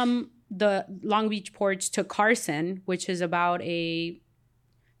from the Long Beach ports to Carson, which is about a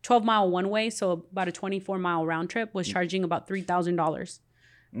 12-mile one way, so about a 24-mile round trip, was charging about $3,000.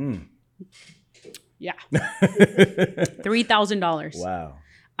 Yeah. $3,000. Wow.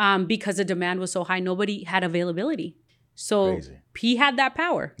 Because the demand was so high, nobody had availability. So Crazy. He had that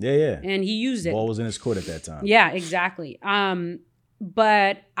power. Yeah. And he used it. Ball was in his court at that time. Yeah, exactly.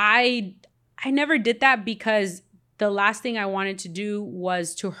 But I never did that because the last thing I wanted to do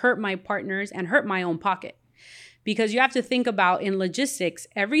was to hurt my partners and hurt my own pocket. Because you have to think about in logistics,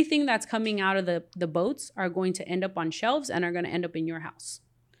 everything that's coming out of the boats are going to end up on shelves and are going to end up in your house.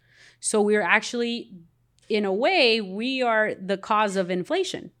 So we're actually, in a way, we are the cause of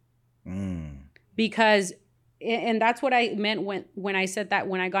inflation. Because, and that's what I meant when I said that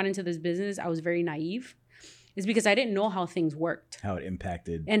when I got into this business, I was very naive. Is because I didn't know how things worked. How it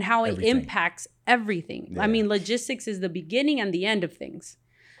impacted and how everything. It impacts everything. Yeah. I mean, logistics is the beginning and the end of things.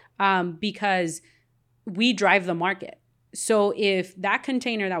 Because we drive the market. So if that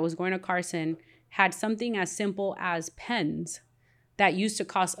container that was going to Carson had something as simple as pens that used to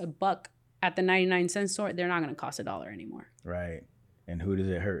cost $1 at the 99-cent store, they're not going to cost $1 anymore. Right. And who does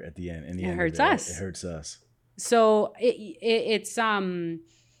it hurt at the end? In the end hurts us. It hurts us. So it's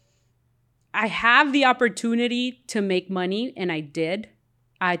I have the opportunity to make money, and I did.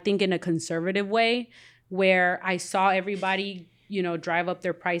 I think in a conservative way, where I saw everybody, you know, drive up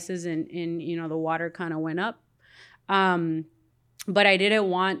their prices and you know, the water kind of went up. But I didn't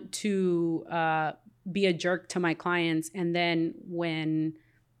want to be a jerk to my clients. And then when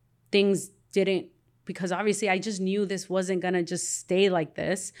things didn't, because obviously I just knew this wasn't going to just stay like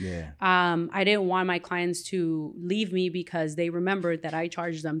this. Yeah. I didn't want my clients to leave me because they remembered that I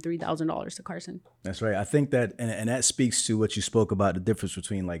charged them $3,000 to Carson. That's right. I think that, and that speaks to what you spoke about, the difference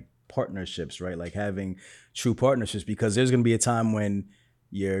between like partnerships, right? Like having true partnerships, because there's going to be a time when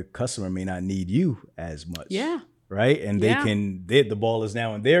your customer may not need you as much. Yeah. Right. And the ball is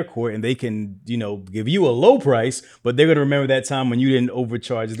now in their court, and they can, you know, give you a low price, but they're going to remember that time when you didn't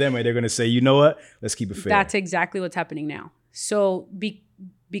overcharge them, and they're going to say, you know what, let's keep it fair. That's exactly what's happening now. So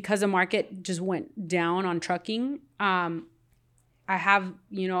because the market just went down on trucking, I have,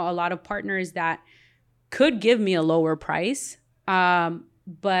 you know, a lot of partners that could give me a lower price.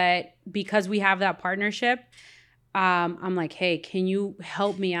 But because we have that partnership, I'm like, hey, can you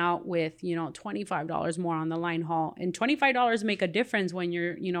help me out with, you know, $25 more on the line haul? And $25 make a difference when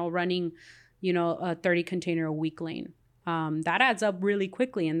you're, you know, running, you know, a 30 container a week lane. That adds up really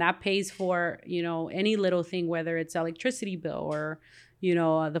quickly, and that pays for, you know, any little thing, whether it's electricity bill or, you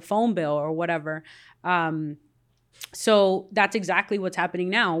know, the phone bill or whatever. So that's exactly what's happening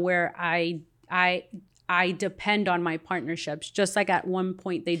now, where I depend on my partnerships, just like at one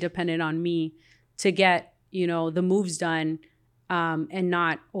point they depended on me to get, you know, the moves done, and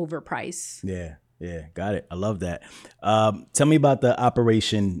not overprice. Yeah, got it. I love that. Tell me about the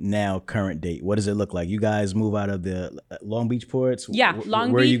operation now, current date. What does it look like? You guys move out of the Long Beach ports? Yeah, Long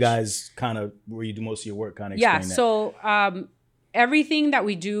Beach. Where you guys where you do most of your work? Kind of explain that. Yeah, so everything that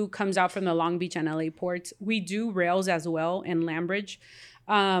we do comes out from the Long Beach and LA ports. We do rails as well in Lambridge,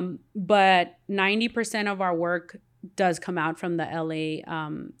 but 90% of our work does come out from the LA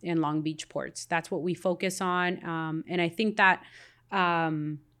and Long Beach ports. That's what we focus on, and I think that.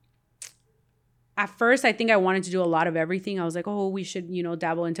 At first, I think I wanted to do a lot of everything. I was like, oh, we should, you know,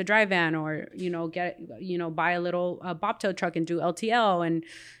 dabble into dry van, or, you know, buy a little bobtail truck and do LTL and,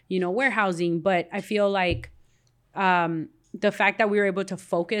 you know, warehousing. But I feel like the fact that we were able to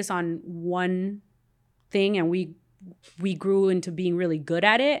focus on one thing, and we grew into being really good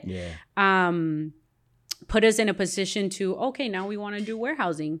at it, put us in a position to, okay, now we want to do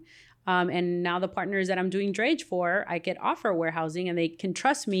warehousing. And now the partners that I'm doing drayage for, I could offer warehousing, and they can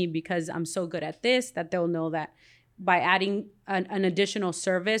trust me because I'm so good at this that they'll know that by adding an additional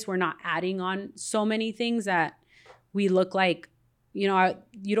service, we're not adding on so many things that we look like, you know,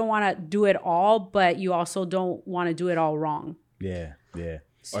 you don't want to do it all, but you also don't want to do it all wrong. Yeah.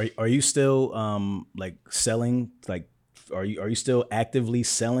 Are you still like selling, like, are you still actively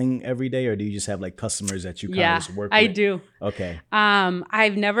selling every day, or do you just have like customers that you kind of just work with? I do. Okay.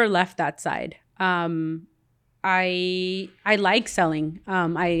 I've never left that side. I like selling.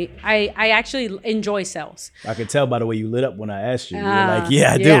 I actually enjoy sales. I could tell by the way you lit up when I asked you. You're like,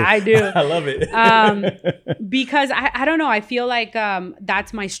 yeah, I do. Yeah, I do. I love it. Because I don't know. I feel like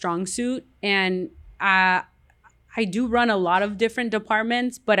that's my strong suit, and I do run a lot of different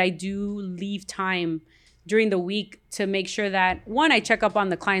departments, but I do leave time during the week to make sure that, one, I check up on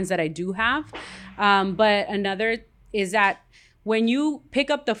the clients that I do have. But another is that when you pick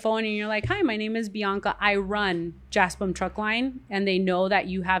up the phone and you're like, hi, my name is Bianca, I run Jaspam Truck Line, and they know that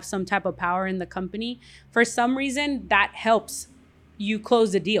you have some type of power in the company, for some reason, that helps you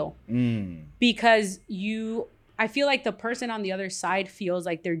close the deal. Because I feel like the person on the other side feels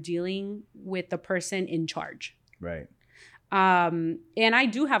like they're dealing with the person in charge. Right. And I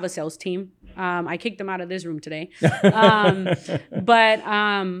do have a sales team. I kicked them out of this room today. But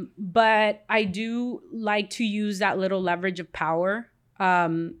I do like to use that little leverage of power,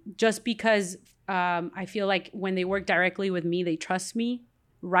 just because I feel like when they work directly with me, they trust me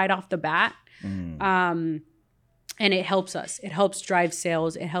right off the bat. And it helps us. It helps drive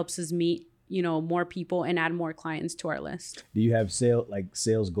sales. It helps us meet, you know, more people and add more clients to our list. Do you have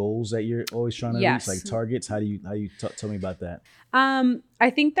sales goals that you're always trying to reach, like targets? How do you tell me about that? I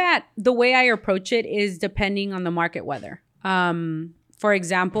think that the way I approach it is depending on the market weather. For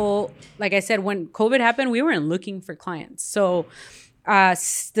example, like I said, when COVID happened, we weren't looking for clients. So the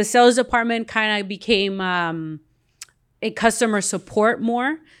sales department kind of became a customer support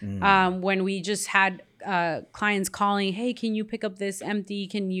more, when we just had clients calling, hey, can you pick up this empty?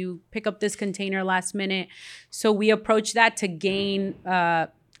 Can you pick up this container last minute? So we approached that to gain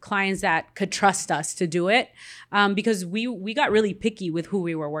clients that could trust us to do it, because we got really picky with who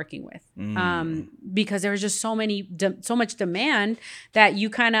we were working with, because there was just so much demand that you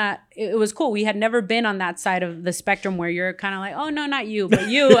kind of, it was cool. We had never been on that side of the spectrum where you're kind of like, oh no, not you, but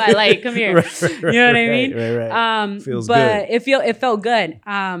you, I like, come here. Right, you know what I mean? Right. Feels but good. it felt good.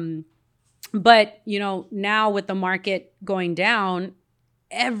 But, you know, now with the market going down,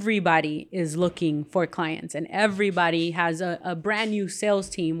 everybody is looking for clients, and everybody has a brand new sales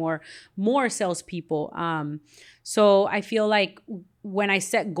team or more salespeople. So I feel like when I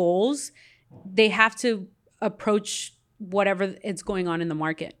set goals, they have to approach whatever it's going on in the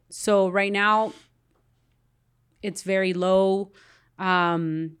market. So right now, it's very low.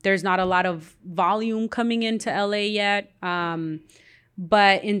 There's not a lot of volume coming into LA yet.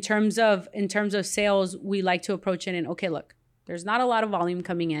 But in terms of sales, we like to approach it and, okay, look, there's not a lot of volume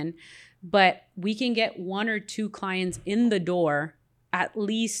coming in, but we can get 1 or 2 clients in the door at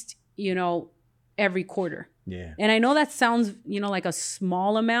least, you know, every quarter. Yeah. And I know that sounds, you know, like a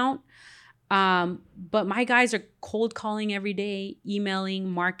small amount, But my guys are cold calling every day, emailing,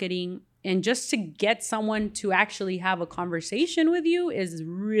 marketing, and just to get someone to actually have a conversation with you is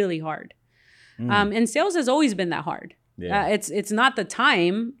really hard. And sales has always been that hard. Yeah. It's not the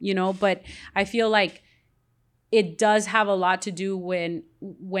time, but I feel like it does have a lot to do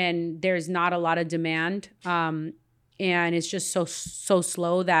when there's not a lot of demand, and it's just so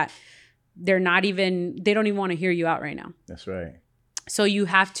slow that they don't even want to hear you out right now. That's right. So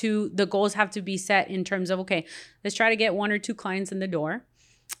the goals have to be set in terms of, okay, let's try to get 1 or 2 clients in the door.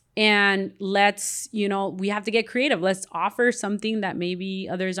 And let's, we have to get creative. Let's offer something that maybe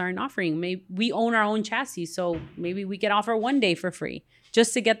others aren't offering. Maybe we own our own chassis. So maybe we can offer 1 day for free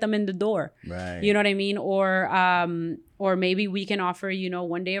just to get them in the door. Right. You know what I mean? Or maybe we can offer,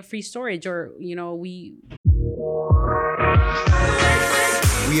 1 day of free storage, or, We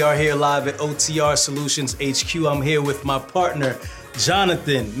are here live at OTR Solutions HQ. I'm here with my partner,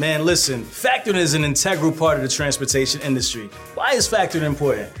 Jonathan. Man, listen, factoring is an integral part of the transportation industry. Why is factoring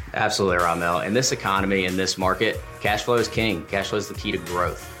important? Absolutely, Ramel. In this economy, in this market, cash flow is king. Cash flow is the key to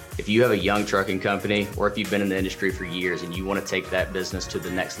growth. If you have a young trucking company, or if you've been in the industry for years and you want to take that business to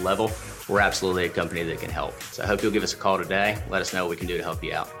the next level, we're absolutely a company that can help. So I hope you'll give us a call today. Let us know what we can do to help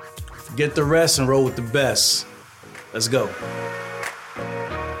you out. Forget the rest and roll with the best. Let's go.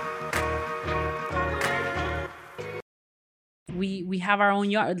 We have our own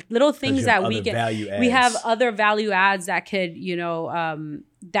yard, little things that we get. We have other value adds that could,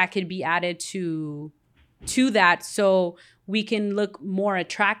 that could be added to that, so we can look more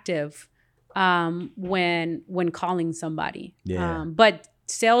attractive when calling somebody. Yeah. But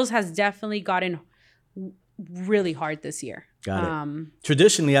sales has definitely gotten really hard this year. Got it.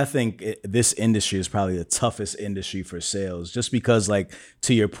 Traditionally, I think this industry is probably the toughest industry for sales, just because, like,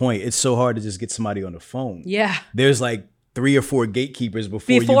 to your point, it's so hard to just get somebody on the phone. Yeah. There's like 3 or 4 gatekeepers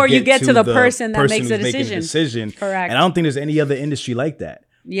before you get to the person that makes a decision. Correct. And I don't think there's any other industry like that.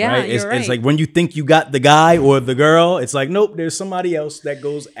 Yeah, right? You're right. It's like when you think you got the guy or the girl, it's like, nope, there's somebody else that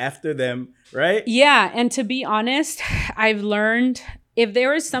goes after them, right? Yeah, and to be honest, I've learned if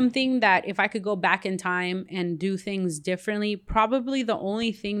there is something that if I could go back in time and do things differently, probably the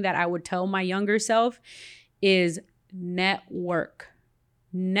only thing that I would tell my younger self is network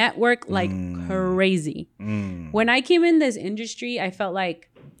like crazy. When I came in this industry, I felt like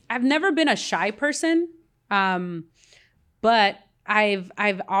I've never been a shy person, but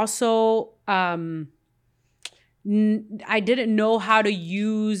I've also I didn't know how to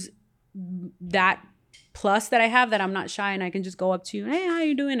use that plus that I have, that I'm not shy and I can just go up to you, hey, how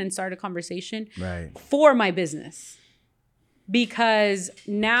you doing, and start a conversation for my business. Because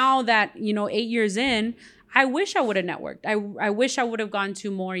now that 8 years in, I wish I would have networked. I wish I would have gone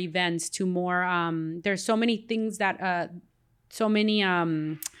to more events, to more, there's so many things that, oh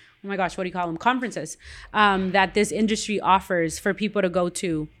my gosh, what do you call them? Conferences that this industry offers for people to go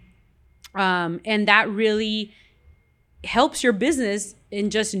to. And that really helps your business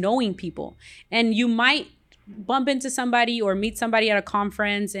in just knowing people. And you might bump into somebody or meet somebody at a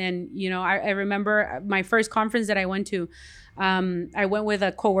conference. And, I remember my first conference that I went to, I went with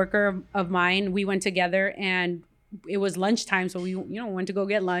a coworker of mine. We went together and it was lunchtime. So we, went to go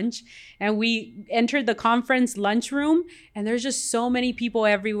get lunch, and we entered the conference lunchroom, and there's just so many people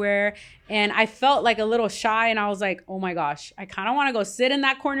everywhere. And I felt like a little shy, and I was like, oh my gosh, I kind of want to go sit in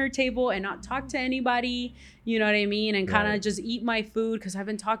that corner table and not talk to anybody. You know what I mean? And kind of just eat my food, 'cause I've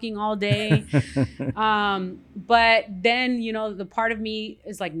been talking all day. But then, the part of me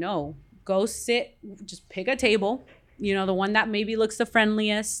is like, no, go sit, just pick a table, the one that maybe looks the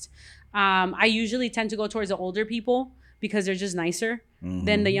friendliest. I usually tend to go towards the older people because they're just nicer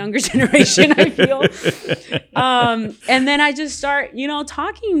than the younger generation, I feel. And then I just start,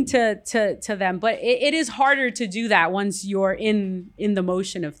 talking to them. But it is harder to do that once you're in the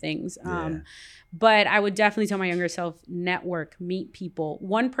motion of things. But I would definitely tell my younger self, network, meet people.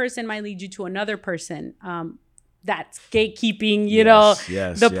 One person might lead you to another person. That's gatekeeping,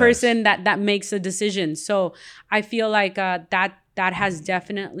 the person that makes a decision. So I feel like that has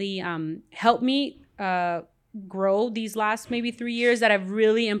definitely helped me grow these last maybe 3 years, that I've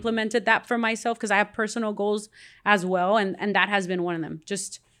really implemented that for myself, because I have personal goals as well. And that has been one of them.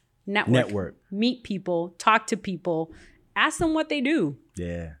 Just network, meet people, talk to people, ask them what they do.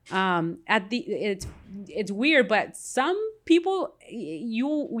 Yeah. It's weird, but some people,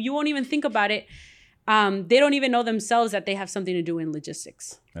 you won't even think about it. They don't even know themselves that they have something to do in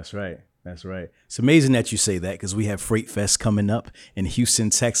logistics. That's right. It's amazing that you say that, because we have Freight Fest coming up in Houston,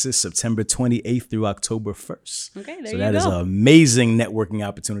 Texas, September 28th through October 1st. Okay, there you go. So that is an amazing networking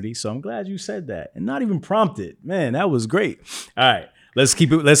opportunity. So I'm glad you said that, and not even prompted. Man, that was great. All right. Let's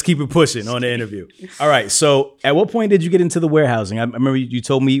keep it pushing on the interview. All right. So at what point did you get into the warehousing? I remember you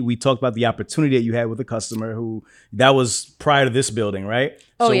told me, we talked about the opportunity that you had with a customer that was prior to this building, right?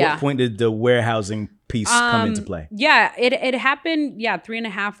 So yeah. what point did the warehousing piece come into play? Yeah, it happened,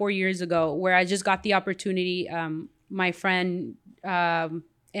 3.5, 4 years ago, where I just got the opportunity. My friend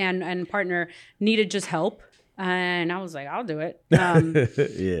and partner needed just help. And I was like, I'll do it. And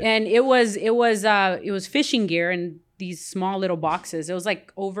it was fishing gear and these small little boxes. It was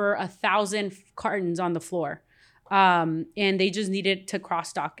like over 1,000 cartons on the floor. And they just needed to cross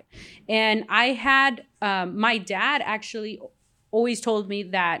stock. And I had, my dad actually always told me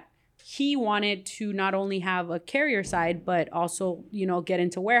that he wanted to not only have a carrier side, but also, get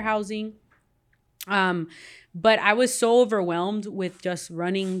into warehousing. But I was so overwhelmed with just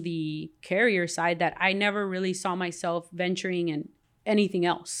running the carrier side that I never really saw myself venturing in anything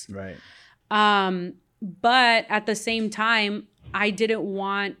else. Right. But at the same time, I didn't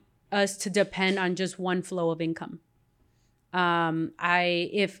want us to depend on just one flow of income.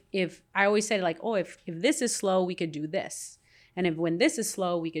 I always said like, oh, if this is slow, we could do this. And when this is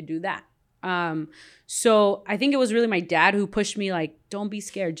slow, we could do that. So I think it was really my dad who pushed me like, don't be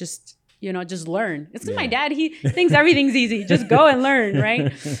scared. Just learn. It's because my dad, he thinks everything's easy. Just go and learn,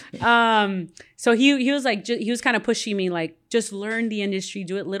 right? So he was like, he was kind of pushing me like, just learn the industry,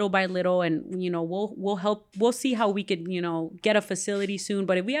 do it little by little, and we'll help. We'll see how we could get a facility soon.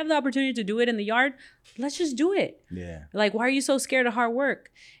 But if we have the opportunity to do it in the yard, let's just do it. Yeah. Like, why are you so scared of hard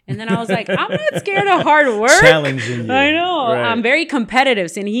work? And then I was like, I'm not scared of hard work. Challenging you. I know. Right. I'm very competitive,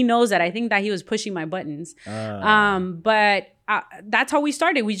 and he knows that. I think that he was pushing my buttons. But that's how we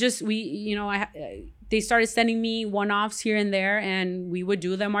started. They started sending me one-offs here and there, and we would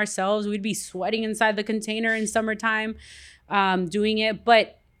do them ourselves. We'd be sweating inside the container in summertime, doing it.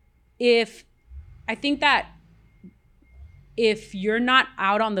 But I think that if you're not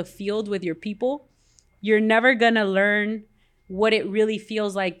out on the field with your people, you're never gonna learn what it really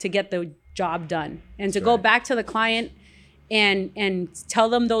feels like to get the job done and to go back to the client and tell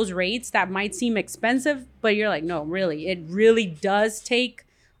them those rates that might seem expensive, but you're like, no, really, it really does take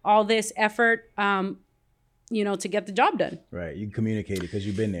all this effort, to get the job done. Right. You communicated because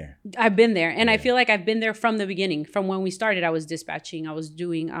you've been there. I've been there. And I feel like I've been there from the beginning. From when we started, I was dispatching. I was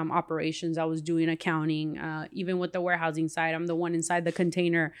doing operations. I was doing accounting. Even with the warehousing side, I'm the one inside the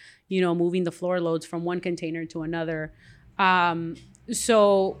container, moving the floor loads from one container to another.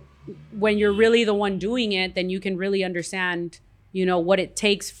 So when you're really the one doing it, then you can really understand, what it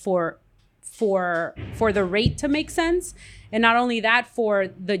takes for the rate to make sense. And not only that, for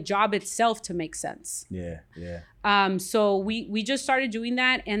the job itself to make sense. Yeah. So we just started doing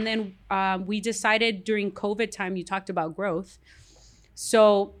that. And then we decided during COVID time, you talked about growth.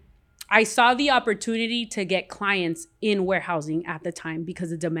 So I saw the opportunity to get clients in warehousing at the time because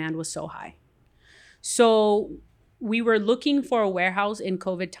the demand was so high. So we were looking for a warehouse in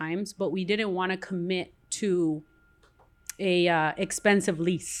COVID times, but we didn't want to commit to a expensive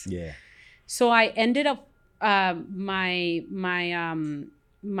lease. Yeah. So I ended up my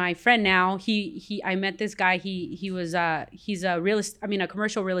friend now, I met this guy. He's a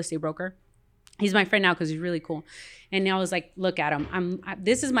commercial real estate broker. He's my friend now because he's really cool. And I was like, look at him.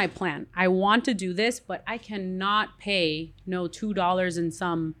 This is my plan. I want to do this, but I cannot pay $2 and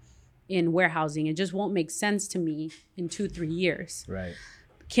some in warehousing. It just won't make sense to me in 2-3 years. Right.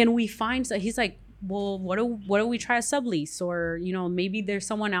 Can we find, he's like, well, what do we try a sublease? Or, maybe there's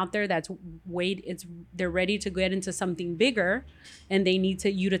someone out there they're ready to get into something bigger and they need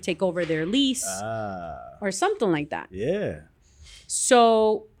you to take over their lease or something like that. Yeah.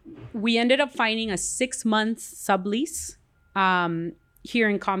 So we ended up finding a 6-month sublease here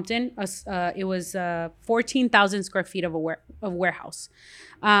in Compton. It was 14,000 square feet of warehouse.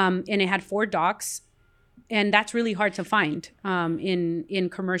 And it had 4 docks. And that's really hard to find in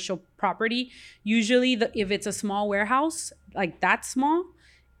commercial property. Usually, if it's a small warehouse, like that small,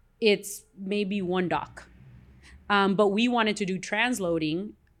 it's maybe 1 dock. But we wanted to do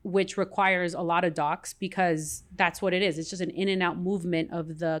transloading, which requires a lot of docks because that's what it is. It's just an in and out movement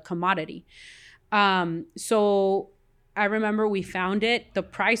of the commodity. So I remember we found it. The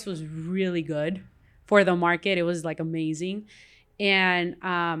price was really good for the market. It was like amazing. And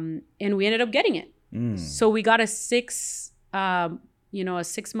we ended up getting it. So we got a 6-month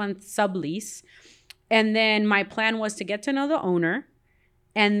sublease. And then my plan was to get to know the owner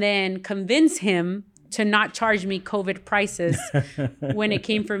and then convince him to not charge me COVID prices when it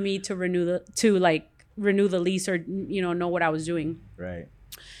came for me to renew the lease or, know what I was doing. Right.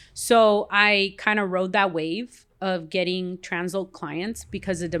 So I kind of rode that wave of getting transload clients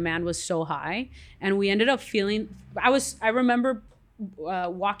because the demand was so high. And we ended up I remember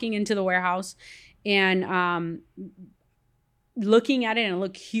walking into the warehouse and looking at it, and it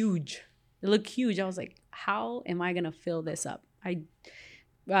looked huge. I was like, how am I gonna fill this up? I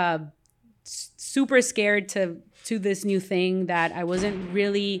super scared to this new thing that I wasn't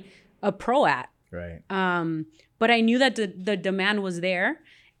really a pro at. Right. But I knew that the demand was there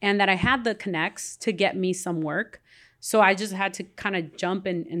and that I had the connects to get me some work. So I just had to kind of jump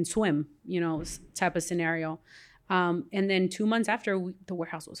and swim, type of scenario. And then 2 months after, the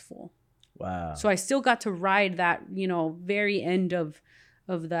warehouse was full. Wow. So I still got to ride that, very end of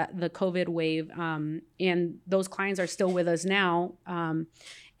the COVID wave. And those clients are still with us now.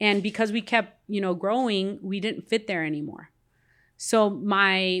 And because we kept, growing, we didn't fit there anymore. So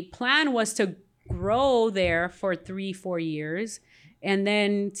my plan was to grow there for 3-4 years and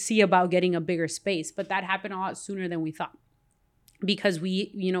then see about getting a bigger space. But that happened a lot sooner than we thought, because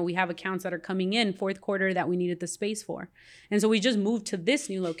we have accounts that are coming in fourth quarter that we needed the space for. And so we just moved to this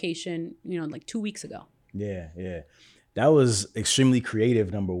new location, like 2 weeks ago. Yeah. That was extremely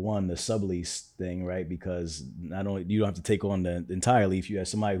creative, number one, the sublease thing, right? Because not only you don't have to take on the entire lease, you have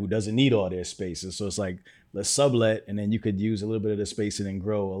somebody who doesn't need all their spaces. So it's like, let's sublet, and then you could use a little bit of the space and then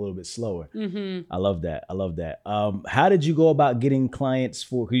grow a little bit slower. Mm-hmm. I love that. How did you go about getting clients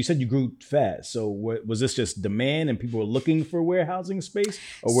for, because you said you grew fast. So was this just demand and people were looking for warehousing space,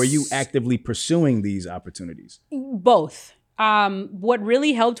 or were you actively pursuing these opportunities? Both. What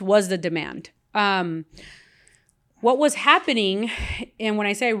really helped was the demand. What was happening, and when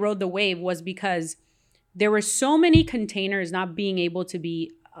I say I rode the wave, was because there were so many containers not being able to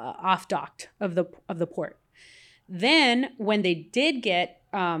be off-docked of the port. Then when they did get,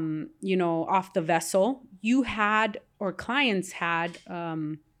 off the vessel, clients had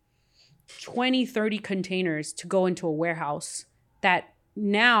 20, 30 containers to go into a warehouse that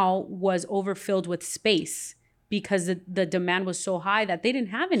now was overfilled with space because the demand was so high that they didn't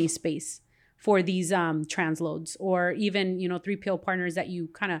have any space for these transloads, or even 3PL partners that you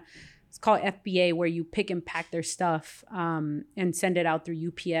kind of, it's called FBA, where you pick and pack their stuff and send it out through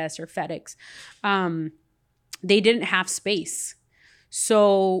UPS or FedEx. They didn't have space.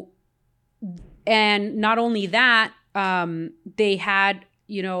 So, and not only that, they had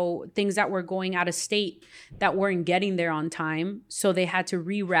things that were going out of state that weren't getting there on time. So they had to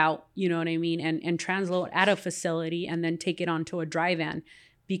reroute, and transload at a facility and then take it onto a dry van,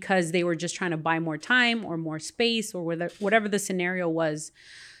 because they were just trying to buy more time or more space or whatever the scenario was.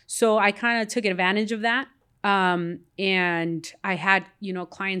 So I kind of took advantage of that. And I had,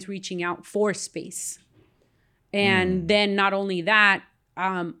 clients reaching out for space. And then not only that,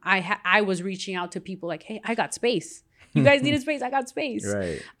 I was reaching out to people like, hey, I got space. You guys needed space. I got space.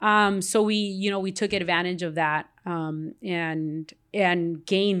 Right. So we took advantage of that and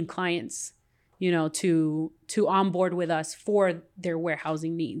gained clients, to onboard with us for their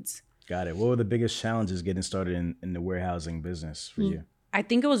warehousing needs. Got it. What were the biggest challenges getting started in the warehousing business for you? I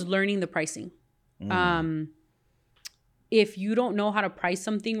think it was learning the pricing. If you don't know how to price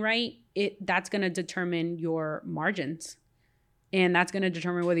something right, that's going to determine your margins. And that's going to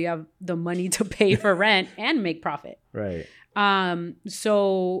determine whether you have the money to pay for rent and make profit. Right.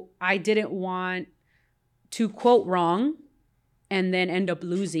 So I didn't want to quote wrong and then end up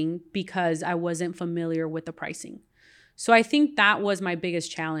losing because I wasn't familiar with the pricing. So I think that was my biggest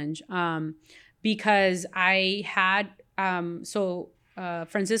challenge, because I had,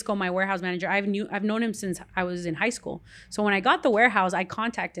 Francisco, my warehouse manager, I've known him since I was in high school. So when I got the warehouse, I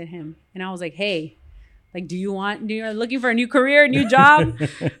contacted him and I was like, hey, like, you're looking for a new career, a new job?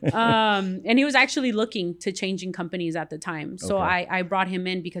 And he was actually looking to changing companies at the time. So okay. I brought him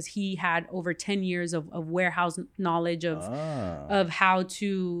in because he had over 10 years of warehouse knowledge of how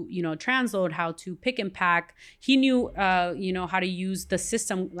to, transload, how to pick and pack. He knew, how to use the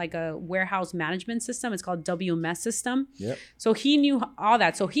system, like a warehouse management system. It's called WMS system. Yep. So he knew all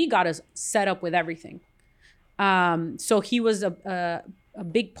that. So he got us set up with everything. So he was a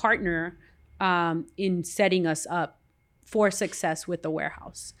big partner in setting us up for success with the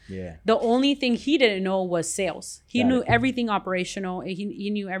warehouse. Yeah. The only thing he didn't know was sales. He knew it. everything operational.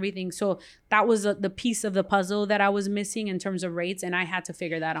 He knew everything. So that was the piece of the puzzle that I was missing in terms of rates, and I had to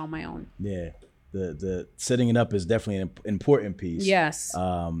figure that on my own. Yeah. The setting it up is definitely an important piece. Yes.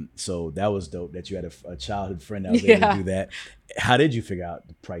 So that was dope that you had a childhood friend that was able to do that. How did you figure out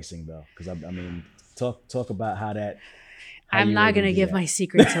the pricing though? Because I mean, talk about how that. I'm not going to give my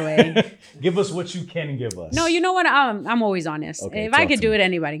secrets away. Give us what you can give us. No, you know what? I'm always honest. Okay, if I could do it,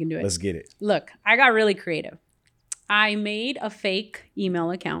 anybody can do it. Let's get it. Look, I got really creative. I made a fake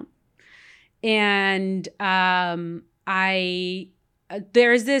email account. And I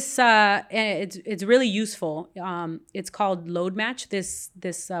there's this, and it's really useful. It's called Load Match. This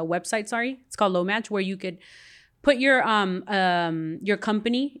website, sorry, it's called Load Match, where you could put your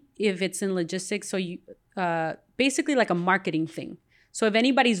company if it's in logistics. So you basically like a marketing thing. So if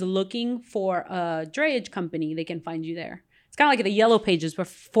anybody's looking for a drayage company, they can find you there. It's kind of like the yellow pages, but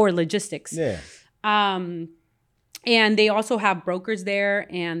for logistics. Yeah. And they also have brokers there,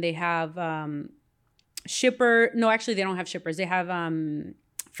 and they have actually they don't have shippers. They have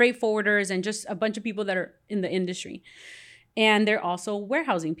freight forwarders and just a bunch of people that are in the industry. And they're also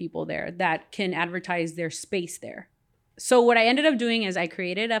warehousing people there that can advertise their space there. So what I ended up doing is I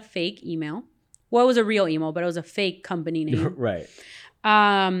created a fake email. Well, it was a real email, but it was a fake company name. Right.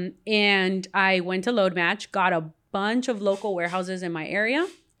 And I went to Load Match, got a bunch of local warehouses in my area,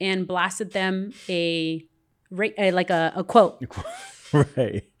 and blasted them a quote.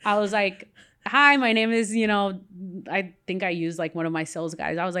 Right. I was like, hi, my name is, I think I used like one of my sales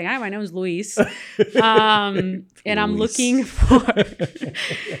guys. I was like, hi, my name is Luis. And I'm looking for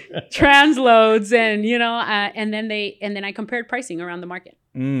transloads, and then I compared pricing around the market.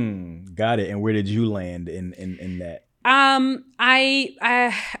 Got it. And where did you land in that?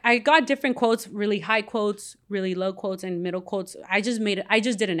 I got different quotes, really high quotes, really low quotes, and middle quotes. I just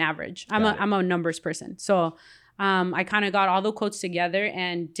did an average. I'm a numbers person. So I kind of got all the quotes together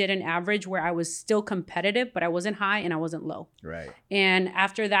and did an average where I was still competitive, but I wasn't high and I wasn't low. Right. And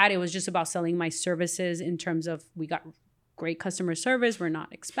after that, it was just about selling my services in terms of we got great customer service. We're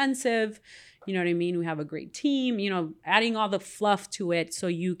not expensive. You know what I mean? We have a great team, adding all the fluff to it so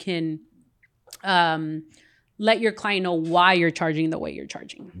you can let your client know why you're charging the way you're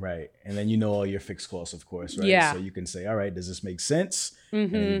charging. Right. And then all your fixed costs, of course, right? Yeah. So you can say, all right, does this make sense?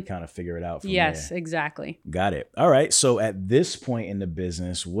 And then you kind of figure it out from there. Yes, exactly. Got it. All right. So at this point in the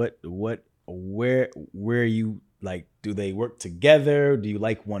business, where are you, like, do they work together? Do you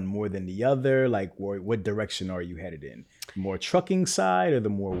like one more than the other? Like, what direction are you headed in? More trucking side or the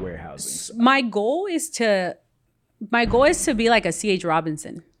more warehousing side? My goal is to be like a C.H.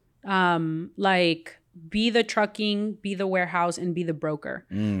 Robinson. Like, be the trucking, be the warehouse, and be the broker.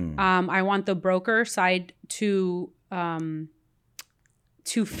 I want the broker side to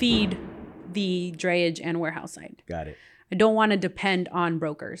feed the drayage and warehouse side. Got it. I don't want to depend on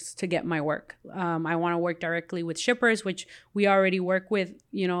brokers to get my work. I want to work directly with shippers, which we already work with,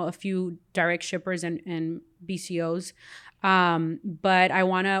 a few direct shippers and BCOs. But I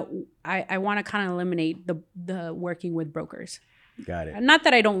want to kind of eliminate the working with brokers. Got it. Not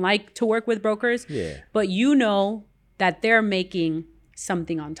that I don't like to work with brokers, but that they're making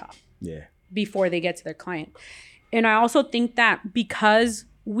something on top before they get to their client. And I also think that because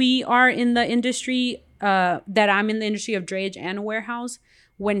we are in the industry, that I'm in the industry of drayage and warehouse,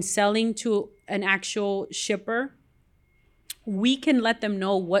 when selling to an actual shipper, we can let them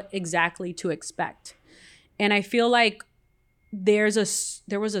know what exactly to expect. And I feel like there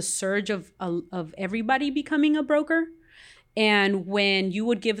was a surge of everybody becoming a broker. And when you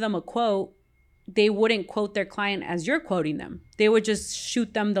would give them a quote, they wouldn't quote their client as you're quoting them. They would just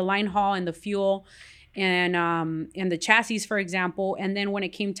shoot them the line haul and the fuel and the chassis, for example. And then when it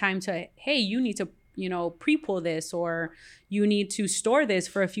came time to, hey, you need to, pre-pull this, or you need to store this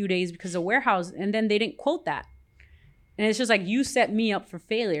for a few days because of warehouse. And then they didn't quote that. And it's just like, you set me up for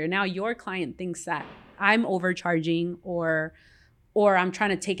failure. Now your client thinks that I'm overcharging or I'm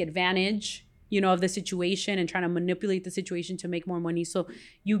trying to take advantage of the situation and trying to manipulate the situation to make more money. So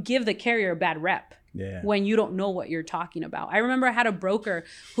you give the carrier a bad rep when you don't know what you're talking about. I remember I had a broker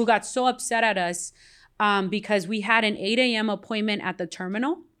who got so upset at us because we had an 8 a.m. appointment at the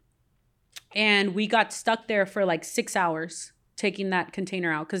terminal, and we got stuck there for like 6 hours taking that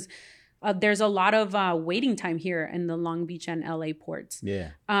container out because there's a lot of waiting time here in the Long Beach and LA ports. Yeah.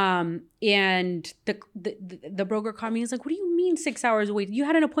 And the broker called me. He's like, what do you mean 6 hours wait? You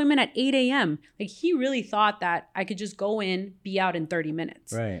had an appointment at 8 a.m. Like, he really thought that I could just go in, be out in 30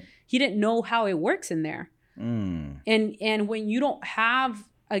 minutes. Right. He didn't know how it works in there. And when you don't have,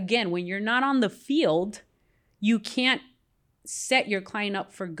 again, when you're not on the field, you can't set your client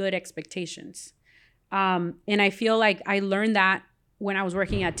up for good expectations. And I feel like I learned that when I was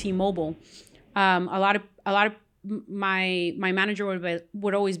working at T-Mobile. A lot of my manager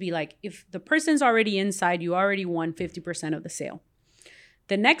would always be like, if the person's already inside, you already won 50% of the sale.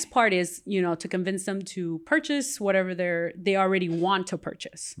 The next part is, to convince them to purchase whatever they already want to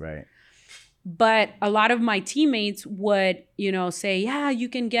purchase. Right. But a lot of my teammates would, say, yeah, you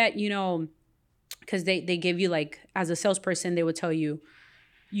can get, because they give you, like, as a salesperson, they would tell you,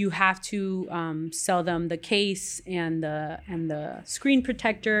 you have to sell them the case and the screen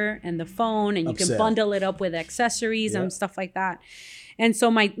protector and the phone, and you can bundle it up with accessories and stuff like that. And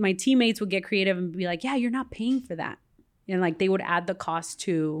so my teammates would get creative and be like, yeah, you're not paying for that. And like they would add the cost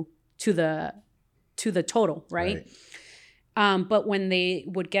to the total, right? But when they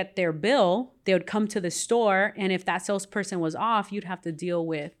would get their bill, they would come to the store, and if that salesperson was off, you'd have to deal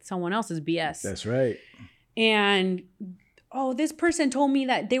with someone else's BS. That's right. And this person told me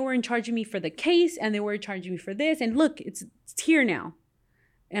that they weren't charging me for the case and they were charging me for this, and look, it's here now.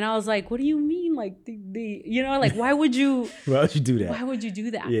 And I was like, what do you mean? Like like why would you do that? Why would you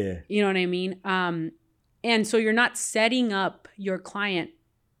do that? Yeah. You know what I mean? And so you're not setting up your client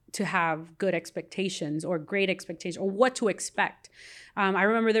to have good expectations or great expectations or what to expect. I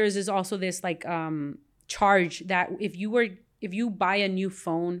remember there was this charge that if you buy a new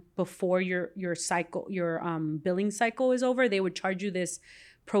phone before your billing cycle is over, they would charge you this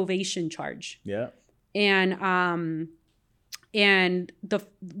probation charge. Yeah. And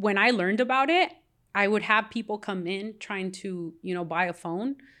when I learned about it, I would have people come in trying to, buy a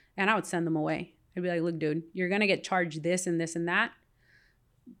phone, and I would send them away. I'd be like, look, dude, you're going to get charged this and this and that.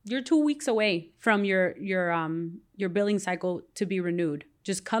 You're 2 weeks away from your billing cycle to be renewed.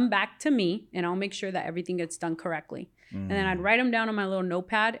 Just come back to me and I'll make sure that everything gets done correctly. And then I'd write them down on my little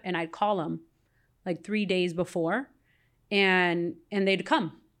notepad, and I'd call them like 3 days before, and they'd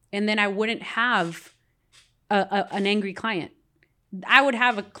come. And then I wouldn't have an angry client. I would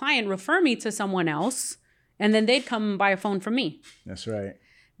have a client refer me to someone else, and then they'd come and buy a phone from me. That's right.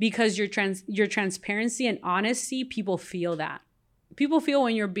 Because your transparency and honesty, people feel that. People feel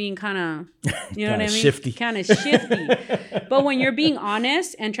when you're being kind of, you know what I mean? Shifty. Kind of shifty. But when you're being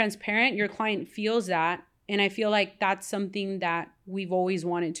honest and transparent, your client feels that. And I feel like that's something that we've always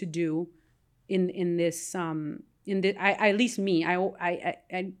wanted to do in this, at least me.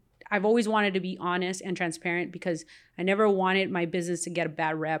 I've always wanted to be honest and transparent because I never wanted my business to get a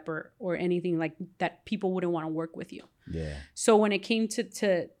bad rep or anything like that. People wouldn't want to work with you. Yeah. So when it came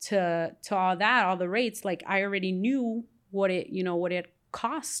to all that, all the rates, like I already knew what it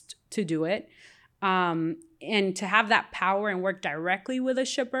cost to do it, and to have that power and work directly with a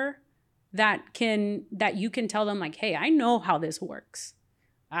shipper that you can tell them like, hey, I know how this works,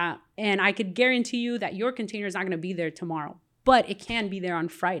 and I could guarantee you that your container is not going to be there tomorrow, but it can be there on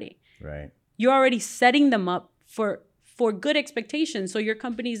Friday. Right. You're already setting them up for good expectations, so your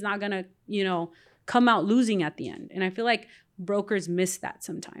company's not going to come out losing at the end. And I feel like brokers miss that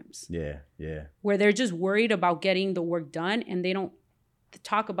sometimes. Yeah, yeah. Where they're just worried about getting the work done, and they don't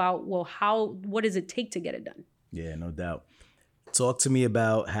talk about, well, what does it take to get it done? Yeah, no doubt. Talk to me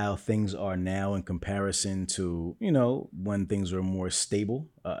about how things are now in comparison to, when things were more stable.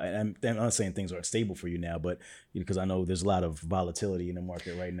 And I'm not saying things aren't stable for you now, but because I know there's a lot of volatility in the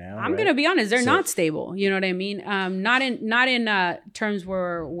market right now. I'm going to be honest, they're not stable. You know what I mean? Not in terms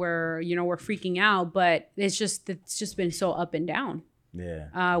where we're freaking out, but it's just been so up and down.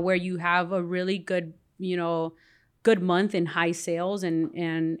 Yeah. Where you have a really good month in high sales and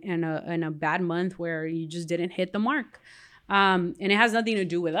a bad month where you just didn't hit the mark. And it has nothing to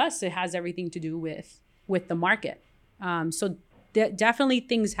do with us. It has everything to do with the market. So definitely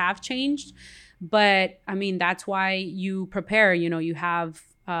things have changed, but I mean, that's why you prepare, you have,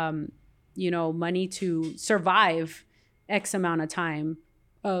 money to survive X amount of time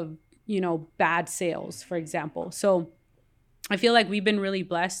of, bad sales, for example. So I feel like we've been really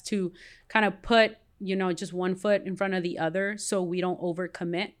blessed to kind of put, just one foot in front of the other so we don't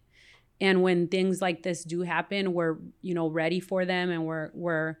overcommit. And when things like this do happen, we're, ready for them, and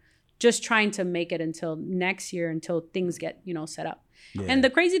we're just trying to make it until next year, until things get, set up. Yeah. And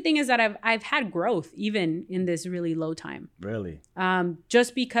the crazy thing is that I've had growth even in this really low time. Really?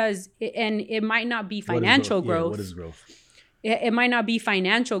 Just because, it might not be financial growth. Yeah, what is growth? It might not be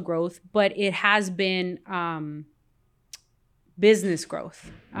financial growth, but it has been business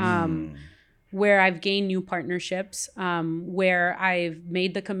growth. Where I've gained new partnerships, where I've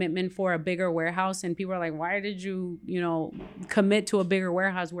made the commitment for a bigger warehouse, and people are like, why did you, commit to a bigger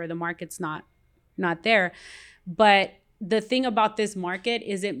warehouse where the market's not there? But the thing about this market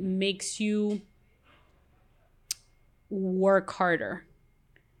is it makes you work harder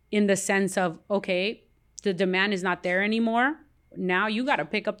in the sense of, okay, the demand is not there anymore. Now you got to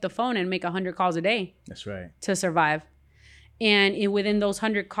pick up the phone and make 100 calls a day. That's right. To survive. And within those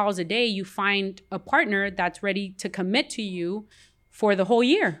 100 calls a day, you find a partner that's ready to commit to you for the whole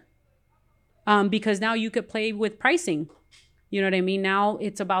year. Because now you could play with pricing. You know what I mean? Now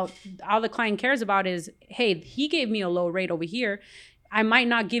it's about, all the client cares about is, hey, he gave me a low rate over here. I might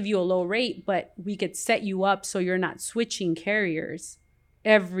not give you a low rate, but we could set you up so you're not switching carriers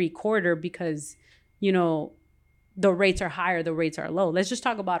every quarter because, you know, the rates are higher, the rates are low. Let's just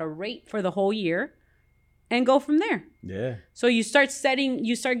talk about a rate for the whole year and go from there. Yeah. So you start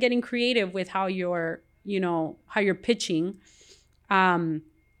getting creative with how you're pitching.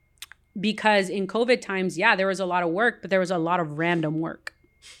 Because in COVID times, yeah, there was a lot of work, but there was a lot of random work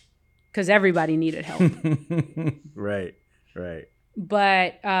because everybody needed help. Right.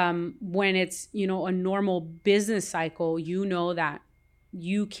 But when it's, you know, a normal business cycle, you know that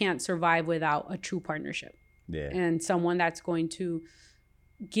you can't survive without a true partnership. Yeah. And someone that's going to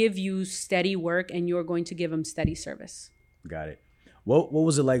give you steady work and you're going to give them steady service. Got it. What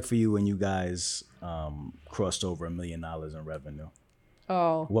was it like for you when you guys crossed over $1 million in revenue?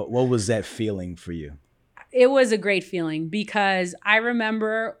 Oh. What was that feeling for you? It was a great feeling because I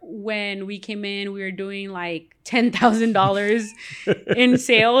remember when we came in, we were doing like $10,000 in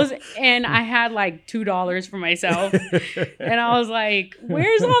sales and I had like $2 for myself. And I was like,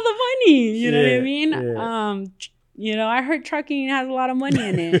 where's all the money? You know what I mean? Yeah. You know, I heard trucking has a lot of money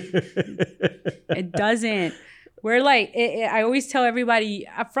in it. It doesn't. We're like, I always tell everybody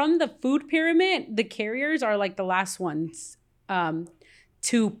from the food pyramid, the carriers are like the last ones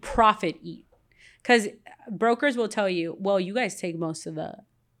to profit eat. Because brokers will tell you, well, you guys take most of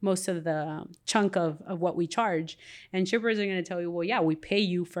the chunk of what we charge. And shippers are going to tell you, well, yeah, we pay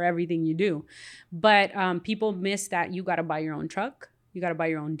you for everything you do. But people miss that you got to buy your own truck. You got to buy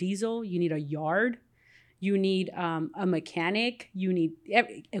your own diesel. You need a yard. You need a mechanic. You need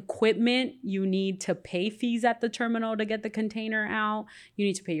equipment. You need to pay fees at the terminal to get the container out. You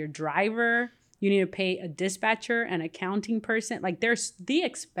need to pay your driver. You need to pay a dispatcher, an accounting person. Like there's the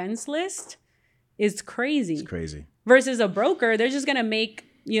expense list is crazy. It's crazy. Versus a broker, they're just gonna make,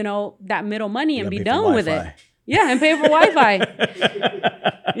 you know, that middle money and be done with it. Yeah, and pay for Wi-Fi.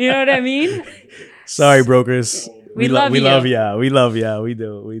 You know what I mean? Sorry, brokers. We love y'all. We love y'all. We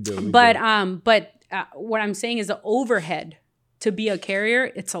do. But what I'm saying is the overhead to be a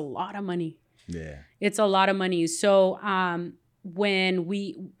carrier, it's a lot of money. Yeah. It's a lot of money. So when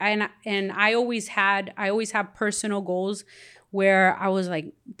we and I always have personal goals where I was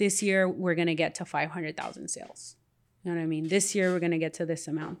like, this year we're gonna get to 500,000 sales. You know what I mean? This year we're gonna get to this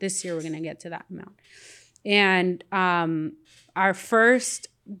amount. This year we're gonna get to that amount. And our first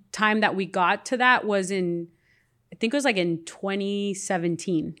time that we got to that was I think it was like in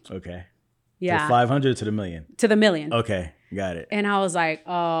 2017. Okay. Yeah. To 500 to the million. To the million. Okay. Got it. And I was like,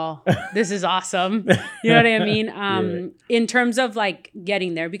 oh, this is awesome. You know what I mean? Yeah. In terms of like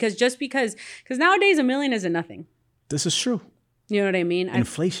getting there, because nowadays $1 million isn't nothing. This is true. You know what I mean?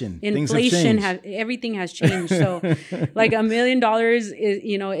 Inflation. Inflation everything has changed. So like $1 million is,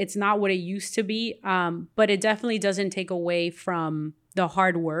 you know, it's not what it used to be. But it definitely doesn't take away from the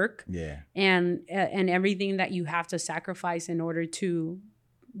hard work. Yeah. And everything that you have to sacrifice in order to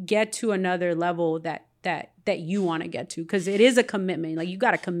get to another level that you want to get to, because it is a commitment. Like you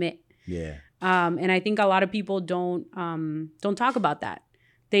got to commit. Yeah. And I think a lot of people don't talk about that.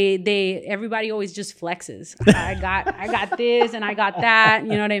 Everybody always just flexes. I got this and I got that.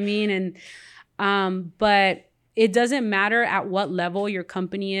 You know what I mean? And but it doesn't matter at what level your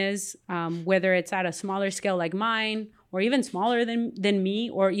company is, whether it's at a smaller scale like mine, or even smaller than me,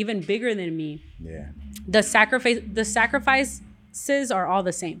 or even bigger than me. Yeah. The sacrifices are all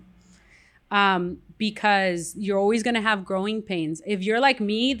the same. Because you're always going to have growing pains. If you're like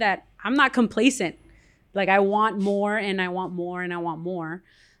me, that I'm not complacent. Like I want more and I want more and I want more.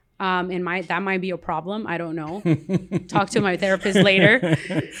 And that might be a problem. I don't know. Talk to my therapist later.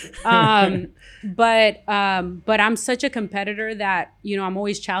 But I'm such a competitor that, you know, I'm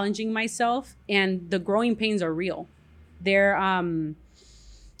always challenging myself, and the growing pains are real. They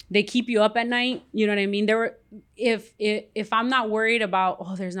keep you up at night. You know what I mean? If I'm not worried about,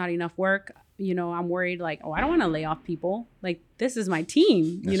 oh, there's not enough work, you know, I'm worried like, oh, I don't want to lay off people. Like this is my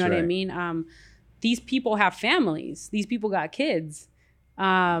team. You know what I mean? These people have families. These people got kids.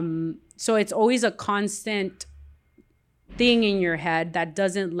 So it's always a constant thing in your head that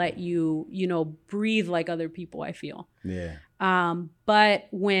doesn't let you, you know, breathe like other people, I feel. Yeah. But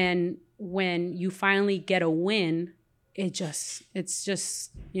when you finally get a win, it's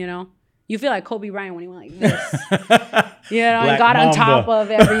just, you know, you feel like Kobe Bryant when he went like this, you know, and got on top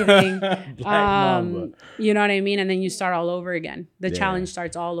of everything. You know what I mean? And then you start all over again. The challenge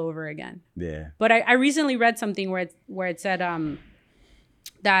starts all over again. Yeah. But I recently read something where it said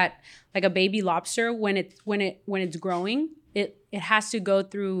that like a baby lobster, when it's growing, it has to go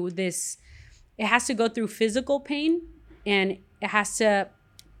through physical pain, and it has to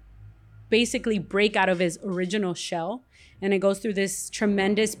basically break out of his original shell, and it goes through this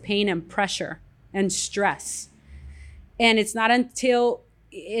tremendous pain and pressure and stress. And it's not until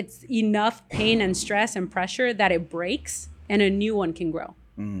it's enough pain and stress and pressure that it breaks and a new one can grow.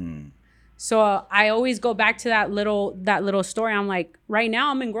 So I always go back to that little story. I'm like, right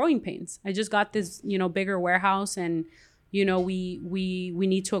now I'm in growing pains. I just got this, bigger warehouse, and we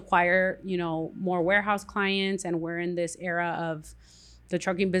need to acquire, more warehouse clients, and we're in this era of the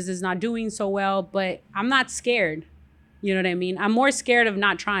trucking business not doing so well, but I'm not scared. You know what I mean? I'm more scared of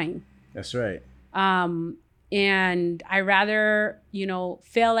not trying. That's right. And I rather,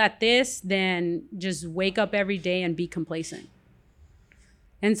 fail at this than just wake up every day and be complacent.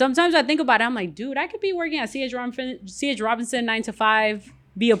 And sometimes I think about it, I'm like, dude, I could be working at C.H. Robinson 9 to 5,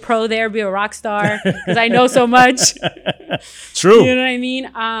 be a pro there, be a rock star, because I know so much. True. You know what I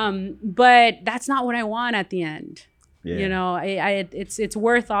mean? But that's not what I want at the end. Yeah. It's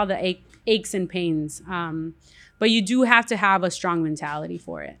worth all the aches and pains. But you do have to have a strong mentality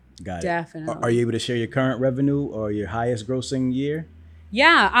for it. Got it. Definitely. Are you able to share your current revenue or your highest grossing year?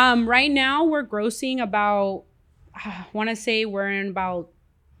 Yeah. Right now we're grossing about, I want to say we're in about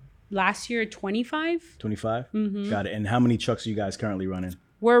last year, 25. 25? Mm-hmm. Got it. And how many trucks are you guys currently running?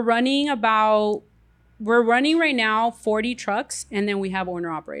 We're running right now 40 trucks, and then we have owner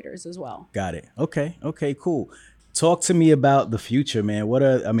operators as well. Got it. Okay, cool. Talk to me about the future, man.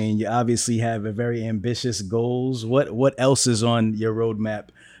 You obviously have a very ambitious goals. What else is on your roadmap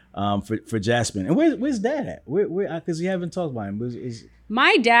for Jasmine? And where's Dad at? Because you haven't talked about him.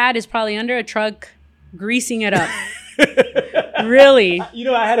 My dad is probably under a truck greasing it up. Really?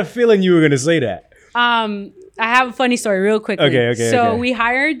 I had a feeling you were going to say that. I have a funny story real quickly. Okay. So we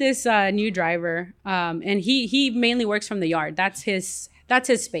hired this new driver, and he mainly works from the yard. That's his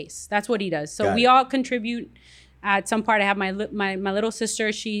space. That's what he does. So we all contribute at some part. I have my little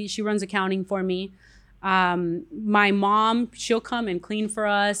sister. She runs accounting for me. My mom, she'll come and clean for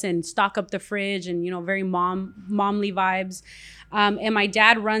us and stock up the fridge, and very momly vibes. And my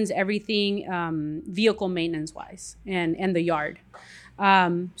dad runs everything vehicle maintenance wise and the yard.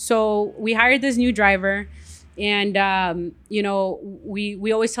 So we hired this new driver, and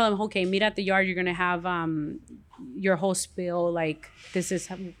we always tell him, okay, meet at the yard. You're gonna have your whole spiel, like this is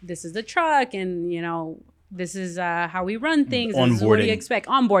the truck, and this is how we run things. This is what we expect.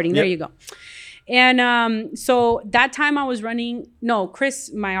 Onboarding. Yep. There you go. And so that time I was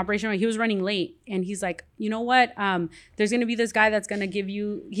Chris, my operation, he was running late, and he's like, you know what? There's going to be this guy that's going to give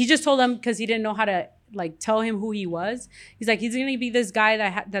you, he just told him, because he didn't know how to tell him who he was. He's like, he's going to be this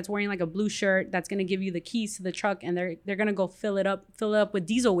guy that's wearing like a blue shirt, that's going to give you the keys to the truck, and they're going to go fill it up with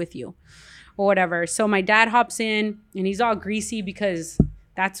diesel with you or whatever. So my dad hops in, and he's all greasy because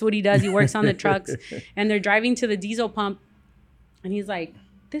that's what he does. He works on the trucks, and they're driving to the diesel pump, and he's like,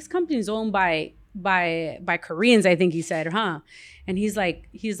 this company is owned by Koreans, I think he said, huh? And he's like,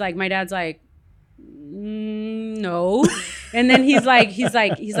 my dad's like, no. And then he's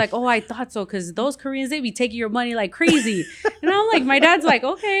like, oh, I thought so, because those Koreans, they be taking your money like crazy. And I'm like, my dad's like,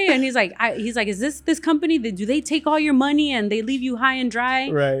 okay. And he's like, is this company, do they take all your money and they leave you high and dry?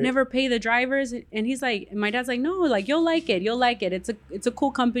 Right. Never pay the drivers? And he's like, and my dad's like, no, like you'll like it. It's a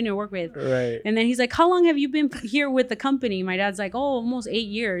cool company to work with. Right. And then he's like, how long have you been here with the company? My dad's like, oh, almost 8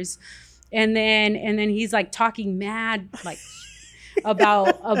 years. And then he's like talking mad, like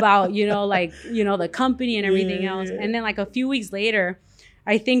about the company and everything else. And then like a few weeks later,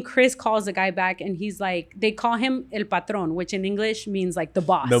 I think Chris calls the guy back, and he's like, they call him el patrón, which in English means like the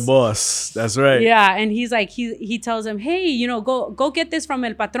boss. The boss. That's right. Yeah. And he's like, he tells him, hey, go get this from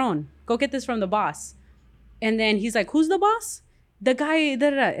el patrón. Go get this from the boss. And then he's like, who's the boss? The guy,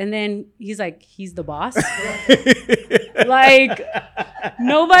 da, da, da. And then he's like, he's the boss. Like,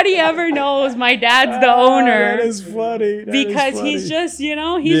 nobody ever knows my dad's the owner. That is funny. Because he's just,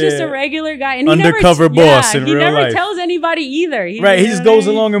 he's just a regular guy. And undercover boss in real life. He never tells anybody either. He just goes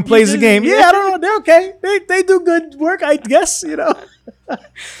along and plays the game. Yeah, I don't know. They're okay. They do good work, I guess,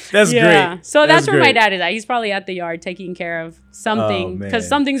 That's great. So that's where my dad is at. He's probably at the yard taking care of something, because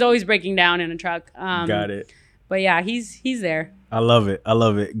something's always breaking down in a truck. Got it. But yeah, he's there. I love it.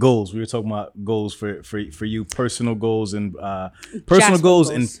 Goals. We were talking about goals for you, personal goals and goals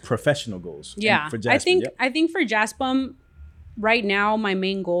and professional goals. Yeah, for Jaspam, I think for Jaspam, right now my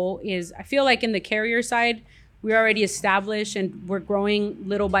main goal is, I feel like in the carrier side, we're already established and we're growing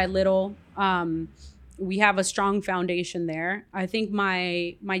little by little. We have a strong foundation there. I think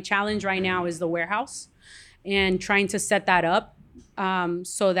my challenge right now is the warehouse and trying to set that up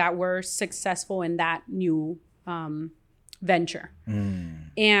so that we're successful in that new venture,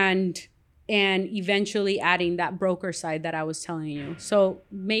 and eventually adding that broker side that I was telling you. So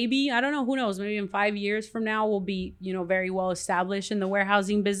maybe, I don't know, who knows, maybe in 5 years from now we'll be very well established in the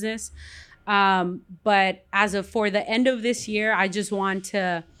warehousing business. But for the end of this year, I just want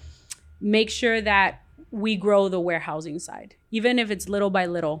to make sure that we grow the warehousing side, even if it's little by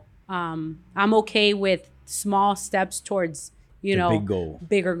little. I'm okay with small steps towards, big goal.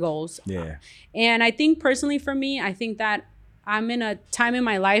 Bigger goals. Yeah. And I think personally for me, I think that I'm in a time in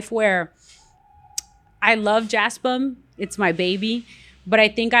my life where I love Jaspum. It's my baby. But I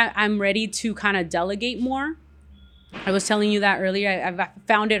think I'm ready to kind of delegate more. I was telling you that earlier. I've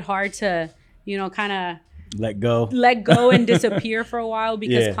found it hard to, kind of let go and disappear for a while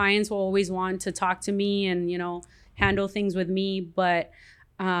because clients will always want to talk to me and, handle things with me. But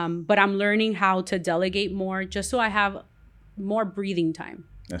I'm learning how to delegate more just so I have more breathing time.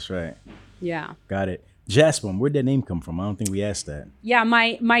 That's right. Yeah. Got it. Jaspum, where'd that name come from? I don't think we asked that. Yeah,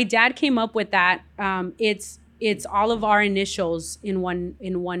 my dad came up with that. It's all of our initials in one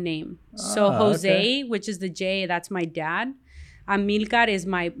name. So Jose, which is the J, that's my dad. Amilcar is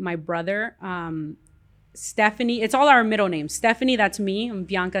my brother. Stephanie, it's all our middle names. Stephanie, that's me. I'm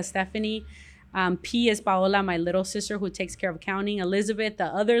Bianca Stephanie. P is Paola, my little sister who takes care of accounting. Elizabeth, the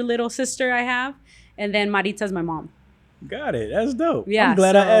other little sister I have. And then Maritza's my mom. Got it. That's dope. Yeah, I'm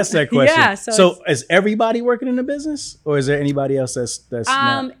glad I asked that question. Yeah, so is everybody working in the business, or is there anybody else that's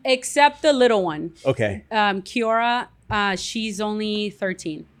not? Except the little one. Okay. Kiora, she's only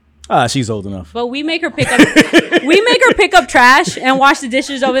 13. She's old enough. But we make her pick up trash and wash the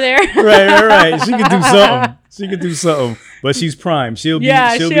dishes over there. Right. She can do something. But she's prime. She'll be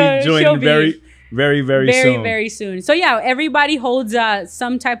joining very soon. Very soon. So yeah, everybody holds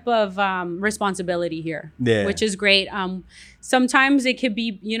some type of responsibility here, which is great. Sometimes it could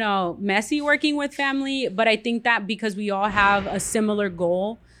be, messy working with family, but I think that because we all have a similar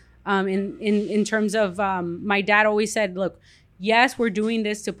goal, in terms of my dad always said, look, yes, we're doing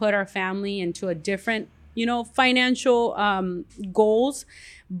this to put our family into a different, financial goals,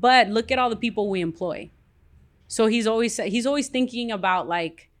 but look at all the people we employ. So he's always thinking about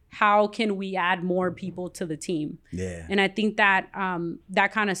like, how can we add more people to the team? Yeah. And I think that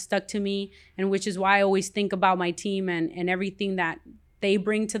that kind of stuck to me, and which is why I always think about my team and everything that they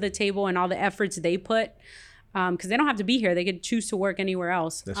bring to the table and all the efforts they put, because they don't have to be here. They could choose to work anywhere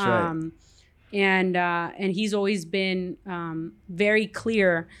else. That's right. And he's always been very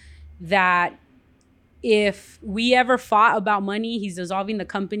clear that if we ever fought about money, he's dissolving the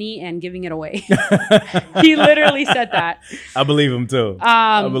company and giving it away. He literally said that. I believe him too.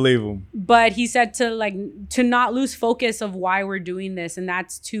 I believe him. But he said to not lose focus of why we're doing this, and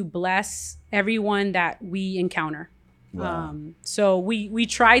that's to bless everyone that we encounter. Wow. So we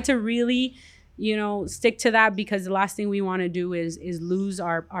try to really, stick to that, because the last thing we want to do is lose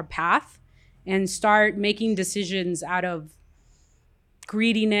our path and start making decisions out of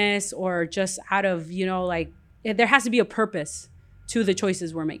greediness or just out of, there has to be a purpose to the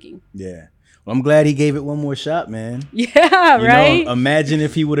choices we're making. Yeah. Well, I'm glad he gave it one more shot, man. Yeah, right? Imagine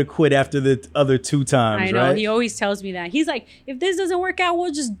if he would have quit after the other 2 times, I know. right? He always tells me that. He's like, if this doesn't work out,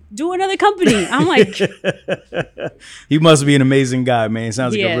 we'll just do another company. I'm like... He must be an amazing guy, man. He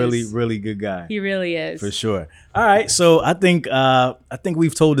sounds like a really, really good guy. He really is. For sure. All right. So I think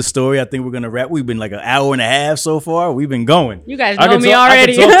we've told the story. I think we're going to wrap. We've been like an hour and a half so far. We've been going. You guys know me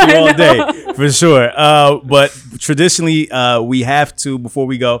already. I can talk to you all day, for sure. But traditionally, we have to, before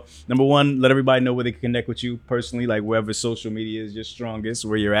we go, number one, let everybody know where they can connect with you personally, like wherever social media is your strongest,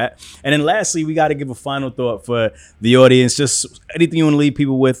 where you're at. And then lastly, we got to give a final thought for the audience. Just anything you want to leave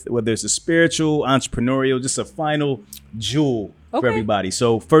people with, whether it's a spiritual, entrepreneurial, just a final jewel for everybody.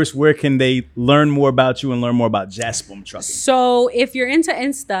 So first, where can they learn more about you and learn more about Jaspum Trucking? So if you're into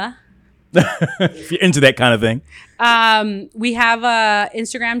Insta, if you're into that kind of thing, we have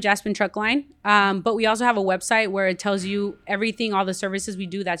Instagram, Jaspum Truckline, but we also have a website where it tells you everything, all the services we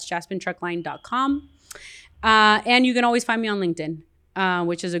do. That's jaspuntruckline.com. And you can always find me on LinkedIn,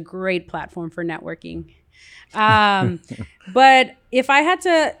 which is a great platform for networking. But if I had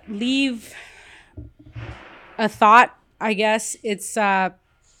to leave a thought, I guess it's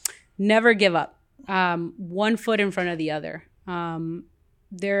never give up. One foot in front of the other.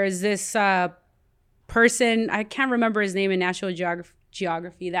 There is this person, I can't remember his name in National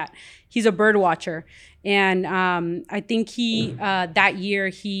Geography, that he's a bird watcher. And I think he, that year,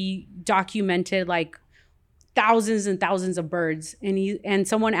 he documented like thousands and thousands of birds. And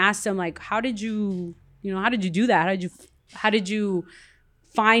someone asked him, like, how did you do that? How did you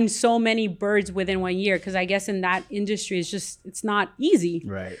find so many birds within 1 year? Because I guess in that industry, it's not easy.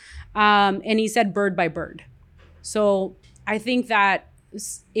 Right. And he said bird by bird. So I think that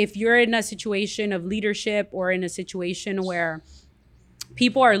if you're in a situation of leadership or in a situation where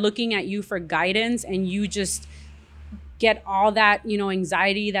people are looking at you for guidance and you just get all that,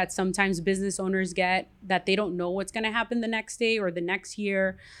 anxiety that sometimes business owners get, that they don't know what's going to happen the next day or the next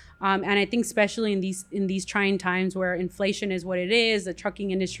year. And I think especially in these trying times where inflation is what it is, the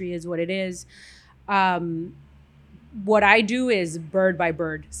trucking industry is what it is. What I do is bird by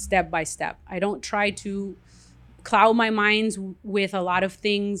bird, step by step. I don't try to cloud my minds with a lot of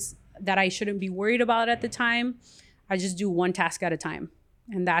things that I shouldn't be worried about at the time. I just do one task at a time.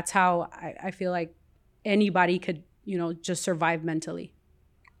 And that's how I feel like anybody could, just survive mentally.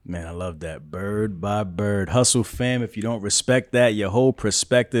 Man, I love that. Bird by bird. Hustle fam, if you don't respect that, your whole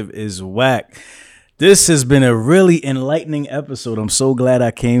perspective is whack. This has been a really enlightening episode. I'm so glad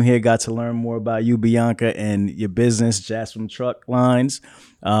I came here, got to learn more about you, Bianca, and your business, Jasmine Truck Lines.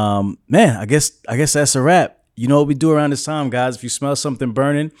 Man, I guess that's a wrap. You know what we do around this time, guys. If you smell something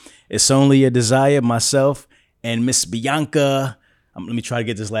burning, it's only a desire. Myself and Miss Bianca. Let me try to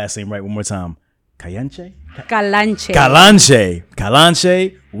get this last name right one more time. Calanche?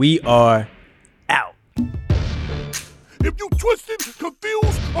 Calanche. We are out. If you twisted,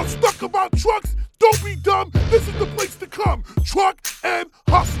 confused, or stuck about trucks, don't be dumb. This is the place to come. Truck and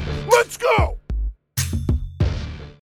hustle. Let's go.